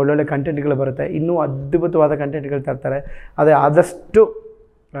ಮಾಡೋದ್ರಿಂದ ಒಳ್ಳೊಳ್ಳೆ ಕಂಟೆಂಟ್ಗಳು ಬರುತ್ತೆ, ಇನ್ನೂ ಅದ್ಭುತವಾದ ಕಂಟೆಂಟ್ಗಳು ತರ್ತಾರೆ. ಅದೇ ಆದಷ್ಟು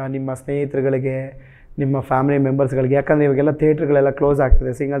ನಿಮ್ಮ ಸ್ನೇಹಿತರುಗಳಿಗೆ, ನಿಮ್ಮ ಫ್ಯಾಮಿಲಿ ಮೆಂಬರ್ಸ್ಗಳಿಗೆ. ಯಾಕಂದರೆ ಇವಾಗೆಲ್ಲ ಥಿಯೇಟ್ರ್ಗಳೆಲ್ಲ ಕ್ಲೋಸ್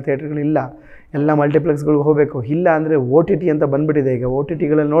ಆಗ್ತದೆ, ಸಿಂಗಲ್ ಥಿಯೇಟ್ರ್ಗಳಿಲ್ಲ, ಎಲ್ಲ ಮಲ್ಟಿಪ್ಲೆಕ್ಸ್ಗಳಿಗೆ ಹೋಗಬೇಕು. ಇಲ್ಲ ಅಂದರೆ OTT ಅಂತ ಬಂದುಬಿಟ್ಟಿದೆ ಈಗ,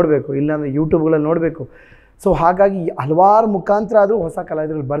 OTTಗಳಲ್ಲಿ ನೋಡಬೇಕು, ಇಲ್ಲಾಂದರೆ ಯೂಟ್ಯೂಬ್ಗಳಲ್ಲಿ ನೋಡಬೇಕು. ಸೊ ಹಾಗಾಗಿ ಹಲವಾರು ಮುಖಾಂತರ ಆದರೂ ಹೊಸ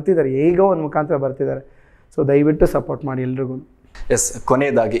ಕಲಾವಿದರುಗಳು ಬರ್ತಿದ್ದಾರೆ, ಹೇಗೋ ಒಂದು ಮುಖಾಂತರ ಬರ್ತಿದ್ದಾರೆ. ಸೊ ದಯವಿಟ್ಟು ಸಪೋರ್ಟ್ ಮಾಡಿ ಎಲ್ರಿಗೂ. ಎಸ್.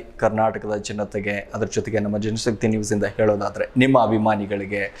 ಕೊನೆಯದಾಗಿ ಕರ್ನಾಟಕದ ಜನತೆಗೆ, ಅದರ ಜೊತೆಗೆ ನಮ್ಮ ಜನಶಕ್ತಿ ನ್ಯೂಸಿಂದ ಹೇಳೋದಾದರೆ, ನಿಮ್ಮ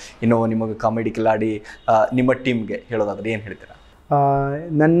ಅಭಿಮಾನಿಗಳಿಗೆ, ಇನ್ನು ನಿಮಗೆ ಕಾಮಿಡಿ ಕಿಲಾಡಿ ನಿಮ್ಮ ಟೀಮ್ಗೆ ಹೇಳೋದಾದರೆ ಏನು ಹೇಳ್ತೀರಾ?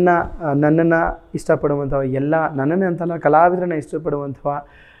 ನನ್ನನ್ನು ಇಷ್ಟಪಡುವಂಥ ಎಲ್ಲ, ನನ್ನನ್ನೇ ಅಂತಲ್ಲ ಕಲಾವಿದರನ್ನ ಇಷ್ಟಪಡುವಂಥ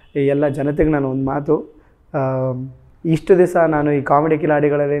ಎಲ್ಲ ಜನತೆಗೆ ನಾನು ಒಂದು ಮಾತು, ಇಷ್ಟು ದಿವಸ ನಾನು ಈ ಕಾಮಿಡಿ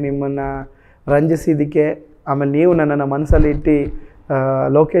ಕಿಲಾಡಿಗಳಲ್ಲಿ ನಿಮ್ಮನ್ನು ರಂಜಿಸಿದ್ದಕ್ಕೆ, ಆಮೇಲೆ ನೀವು ನನ್ನನ್ನು ಮನಸ್ಸಲ್ಲಿ ಇಟ್ಟು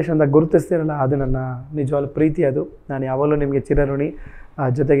ಲೋಕೇಶ್ ಅಂತ ಗುರುತಿಸ್ತೀರಲ್ಲ, ಅದು ನನ್ನ ನಿಜವಾದ ಪ್ರೀತಿ. ಅದು ನಾನು ಯಾವಾಗಲೂ ನಿಮಗೆ ಚಿರಋಣಿ.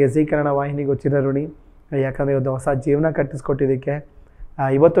 ಜೊತೆಗೆ ಜೀ ಕನ್ನಡ ವಾಹಿನಿಗೂ ಚಿರಋಣಿ. ಯಾಕಂದರೆ ಇವತ್ತು ಹೊಸ ಜೀವನ ಕಟ್ಟಿಸ್ಕೊಟ್ಟಿದ್ದಕ್ಕೆ.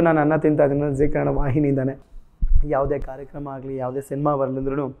 ಇವತ್ತು ನಾನು ಅನ್ನ ತಿಂತಾ ಇದ್ದೀನಿ ಜೀ ಕನ್ನಡ ವಾಹಿನಿಯಿಂದನೇ. ಯಾವುದೇ ಕಾರ್ಯಕ್ರಮ ಆಗಲಿ, ಯಾವುದೇ ಸಿನಿಮಾ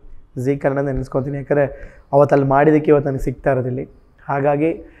ಬರಲಿಂದ್ರೂ ಜೀ ಕನ್ನಡ ನೆನೆಸ್ಕೊತೀನಿ. ಯಾಕಂದರೆ ಅವತ್ತಲ್ಲಿ ಮಾಡಿದ್ದಕ್ಕೆ ಇವತ್ತು ನನಗೆ ಸಿಗ್ತಾ ಇರೋದಿಲ್ಲ.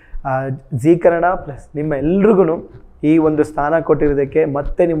 ಹಾಗಾಗಿ ಜೀ ಕನ್ನಡ ಪ್ಲಸ್ ನಿಮ್ಮ ಎಲ್ರಿಗೂ ಈ ಒಂದು ಸ್ಥಾನ ಕೊಟ್ಟಿರೋದಕ್ಕೆ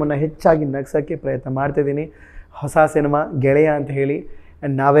ಮತ್ತೆ ನಿಮ್ಮನ್ನು ಹೆಚ್ಚಾಗಿ ನಗ್ಸೋಕ್ಕೆ ಪ್ರಯತ್ನ ಮಾಡ್ತಿದ್ದೀನಿ. ಹೊಸ ಸಿನಿಮಾ ಗೆಳೆಯ ಅಂತ ಹೇಳಿ,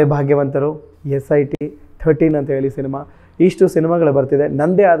 ನಾವೇ ಭಾಗ್ಯವಂತರು, SIT 13 ಅಂತ ಹೇಳಿ ಸಿನಿಮಾ, ಇಷ್ಟು ಸಿನಿಮಾಗಳು ಬರ್ತಿದೆ.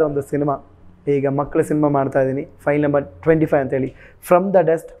 ನನ್ನದೇ ಆದ ಒಂದು ಸಿನಿಮಾ ಈಗ ಮಕ್ಕಳ ಸಿನಿಮಾ ಮಾಡ್ತಾಯಿದ್ದೀನಿ, ಫೈಲ್ ನಂಬರ್ 25 ಅಂತೇಳಿ, from the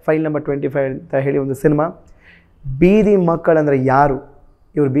dust file number 25 ಅಂತ ಹೇಳಿ ಒಂದು ಸಿನಿಮಾ. ಬೀದಿ ಮಕ್ಕಳಂದರೆ ಯಾರು,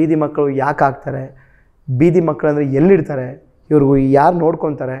 ಇವ್ರು ಬೀದಿ ಮಕ್ಕಳು ಯಾಕೆ ಆಗ್ತಾರೆ, ಬೀದಿ ಮಕ್ಕಳಂದರೆ ಎಲ್ಲಿಡ್ತಾರೆ, ಇವ್ರಿಗೂ ಯಾರು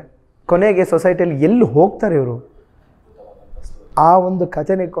ನೋಡ್ಕೊತಾರೆ, ಕೊನೆಗೆ ಸೊಸೈಟಿಯಲ್ಲಿ ಎಲ್ಲಿ ಹೋಗ್ತಾರೆ ಇವರು, ಆ ಒಂದು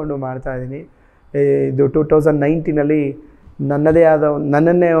ಕಥೆನ ಇಟ್ಕೊಂಡು ಮಾಡ್ತಾಯಿದ್ದೀನಿ. ಇದು 2019 ನನ್ನದೇ ಆದ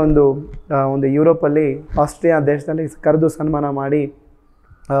ನನ್ನನ್ನೇ ಒಂದು ಯುರೋಪಲ್ಲಿ ಆಸ್ಟ್ರಿಯಾ ದೇಶದಲ್ಲಿ ಕರೆದು ಸನ್ಮಾನ ಮಾಡಿ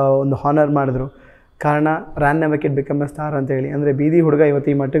ಒಂದು ಹಾನರ್ ಮಾಡಿದ್ರು. ಕಾರಣ ran never kid become A star ಅಂತೇಳಿ. ಅಂದರೆ ಬೀದಿ ಹುಡುಗ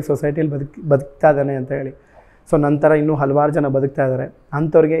ಇವತ್ತು ಈ ಮಟ್ಟಿಗೆ ಸೊಸೈಟಿಯಲ್ಲಿ ಬದುಕ್ತಾ ಇದ್ದಾನೆ ಅಂತ ಹೇಳಿ. ಸೊ ನಂತರ ಇನ್ನೂ ಹಲವಾರು ಜನ ಬದುಕ್ತಾ ಇದ್ದಾರೆ.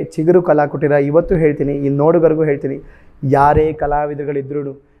 ಅಂಥವ್ರಿಗೆ ಚಿಗುರು ಕಲಾ ಕುಟೀರ ಇವತ್ತು ಹೇಳ್ತೀನಿ, ಈ ನೋಡುಗರಿಗೂ ಹೇಳ್ತೀನಿ, ಯಾರೇ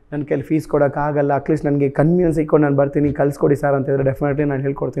ಕಲಾವಿದರುಗಳಿದ್ರೂ ನನ್ನ ಕೈಲಿ ಫೀಸ್ ಕೊಡೋಕ್ಕಾಗಲ್ಲ, ಅಟ್ಲೀಸ್ಟ್ ನನಗೆ ಕನ್ವೀನಿಯನ್ಸ್ ಇಟ್ಕೊಂಡು ನಾನು ಬರ್ತೀನಿ, ಕಲಿಸ್ಕೊಡಿ ಸರ್ ಅಂತಂದರೆ ಡೆಫಿನೆಟ್ಲಿ ನಾನು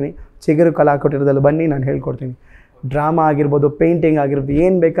ಹೇಳ್ಕೊಡ್ತೀನಿ. ಚಿಗುರು ಕಲಾ ಕುಟೀರದಲ್ಲಿ ಬನ್ನಿ, ನಾನು ಹೇಳ್ಕೊಡ್ತೀನಿ. ಡ್ರಾಮಾ ಆಗಿರ್ಬೋದು, ಪೇಂಟಿಂಗ್ ಆಗಿರ್ಬೋದು,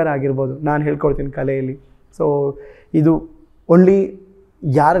 ಏನು ಬೇಕಾದ್ರೂ ಆಗಿರ್ಬೋದು, ನಾನು ಹೇಳ್ಕೊಡ್ತೀನಿ ಕಲೆಯಲ್ಲಿ. ಸೊ ಇದು ಓನ್ಲಿ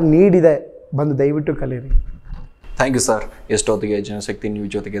ಯಾರು ನೀಡಿದೆ ಬಂದು ದಯವಿಟ್ಟು ಕಲೀರಿ. Thank you sir. ಎಷ್ಟೊತ್ತಿಗೆ ಜನಶಕ್ತಿ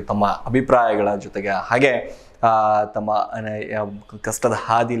ನ್ಯೂಸ್ ಜೊತೆಗೆ ತಮ್ಮ ಅಭಿಪ್ರಾಯಗಳ ಜೊತೆಗೆ ಹಾಗೆ ತಮ್ಮ ಕಷ್ಟದ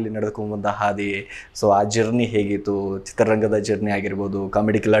ಹಾದಿಯಲ್ಲಿ ನಡೆದುಕೊಂಬಂದ ಹಾದಿ, ಸೊ ಆ ಜರ್ನಿ ಹೇಗಿತ್ತು, ಚಿತ್ರರಂಗದ ಜರ್ನಿ ಆಗಿರ್ಬೋದು,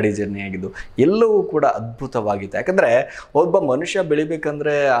 ಕಾಮಿಡಿ ಕಿಲಾಡಿ ಜರ್ನಿ ಆಗಿದ್ದು ಎಲ್ಲವೂ ಕೂಡ ಅದ್ಭುತವಾಗಿತ್ತು. ಯಾಕಂದರೆ ಒಬ್ಬ ಮನುಷ್ಯ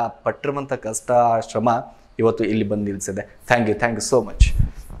ಬೆಳಿಬೇಕಂದ್ರೆ ಆ ಪಟ್ಟಿರುವಂಥ ಕಷ್ಟ, ಶ್ರಮ ಇವತ್ತು ಇಲ್ಲಿ ಬಂದು ನಿಲ್ಲಿಸಿದೆ. Thank you so much.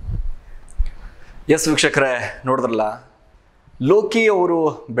 S ವೀಕ್ಷಕರೇ, ನೋಡಿದ್ರಲ್ಲ ಲೋಕಿ ಅವರು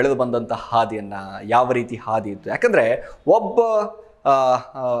ಬೆಳೆದು ಬಂದಂಥ ಹಾದಿಯನ್ನು, ಯಾವ ರೀತಿ ಹಾದಿ ಇತ್ತು. ಯಾಕಂದರೆ ಒಬ್ಬ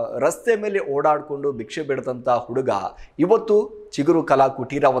ರಸ್ತೆ ಮೇಲೆ ಓಡಾಡಿಕೊಂಡು ಭಿಕ್ಷೆ ಬೇಡದಂಥ ಹುಡುಗ ಇವತ್ತು ಚಿಗುರು ಕಲಾ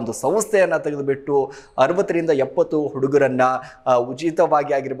ಕುಟೀರ ಒಂದು ಸಂಸ್ಥೆಯನ್ನು ತೆಗೆದುಬಿಟ್ಟು 60ರಿಂದ 70 ಹುಡುಗರನ್ನು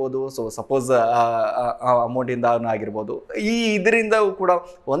ಉಚಿತವಾಗಿ ಆಗಿರ್ಬೋದು, ಸೊ ಸಪೋಸ್ ಅಮೌಂಟಿಂದ ಆಗಿರ್ಬೋದು, ಇದರಿಂದ ಕೂಡ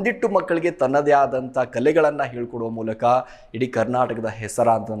ಒಂದಿಟ್ಟು ಮಕ್ಕಳಿಗೆ ತನ್ನದೇ ಆದಂಥ ಕಲೆಗಳನ್ನು ಹೇಳ್ಕೊಡುವ ಮೂಲಕ ಇಡೀ ಕರ್ನಾಟಕದ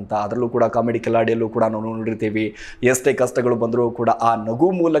ಹೆಸರಾದಂಥ, ಅದರಲ್ಲೂ ಕೂಡ ಕಾಮಿಡಿ ಕಿಲಾಡಿಯಲ್ಲೂ ಕೂಡ ನಾವು ನೋಡಿರ್ತೀವಿ, ಎಷ್ಟೇ ಕಷ್ಟಗಳು ಬಂದರೂ ಕೂಡ ಆ ನಗು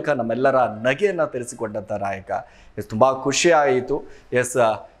ಮೂಲಕ ನಮ್ಮೆಲ್ಲರ ನಗೆಯನ್ನು ತೆರೆಸಿಕೊಂಡಂಥ ನಾಯಕ. ತುಂಬ ಖುಷಿ ಆಯಿತು. ಎಸ್,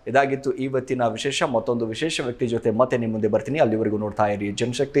 ಇದಾಗಿತ್ತು ಇವತ್ತಿನ ವಿಶೇಷ. ಮತ್ತೊಂದು ವಿಶೇಷ ವ್ಯಕ್ತಿ ಜೊತೆ ಮತ್ತೆ ನಿಮ್ಮ ಮುಂದೆ ಬರ್ತೀನಿ. ಅಲ್ಲಿವರೆಗೂ ನೋಡ್ತಾ ಇರಿ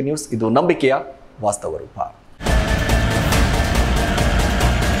ಜನಶಕ್ತಿ ನ್ಯೂಸ್. ಇದು ನಂಬಿಕೆಯ ವಾಸ್ತವ ರೂಪ.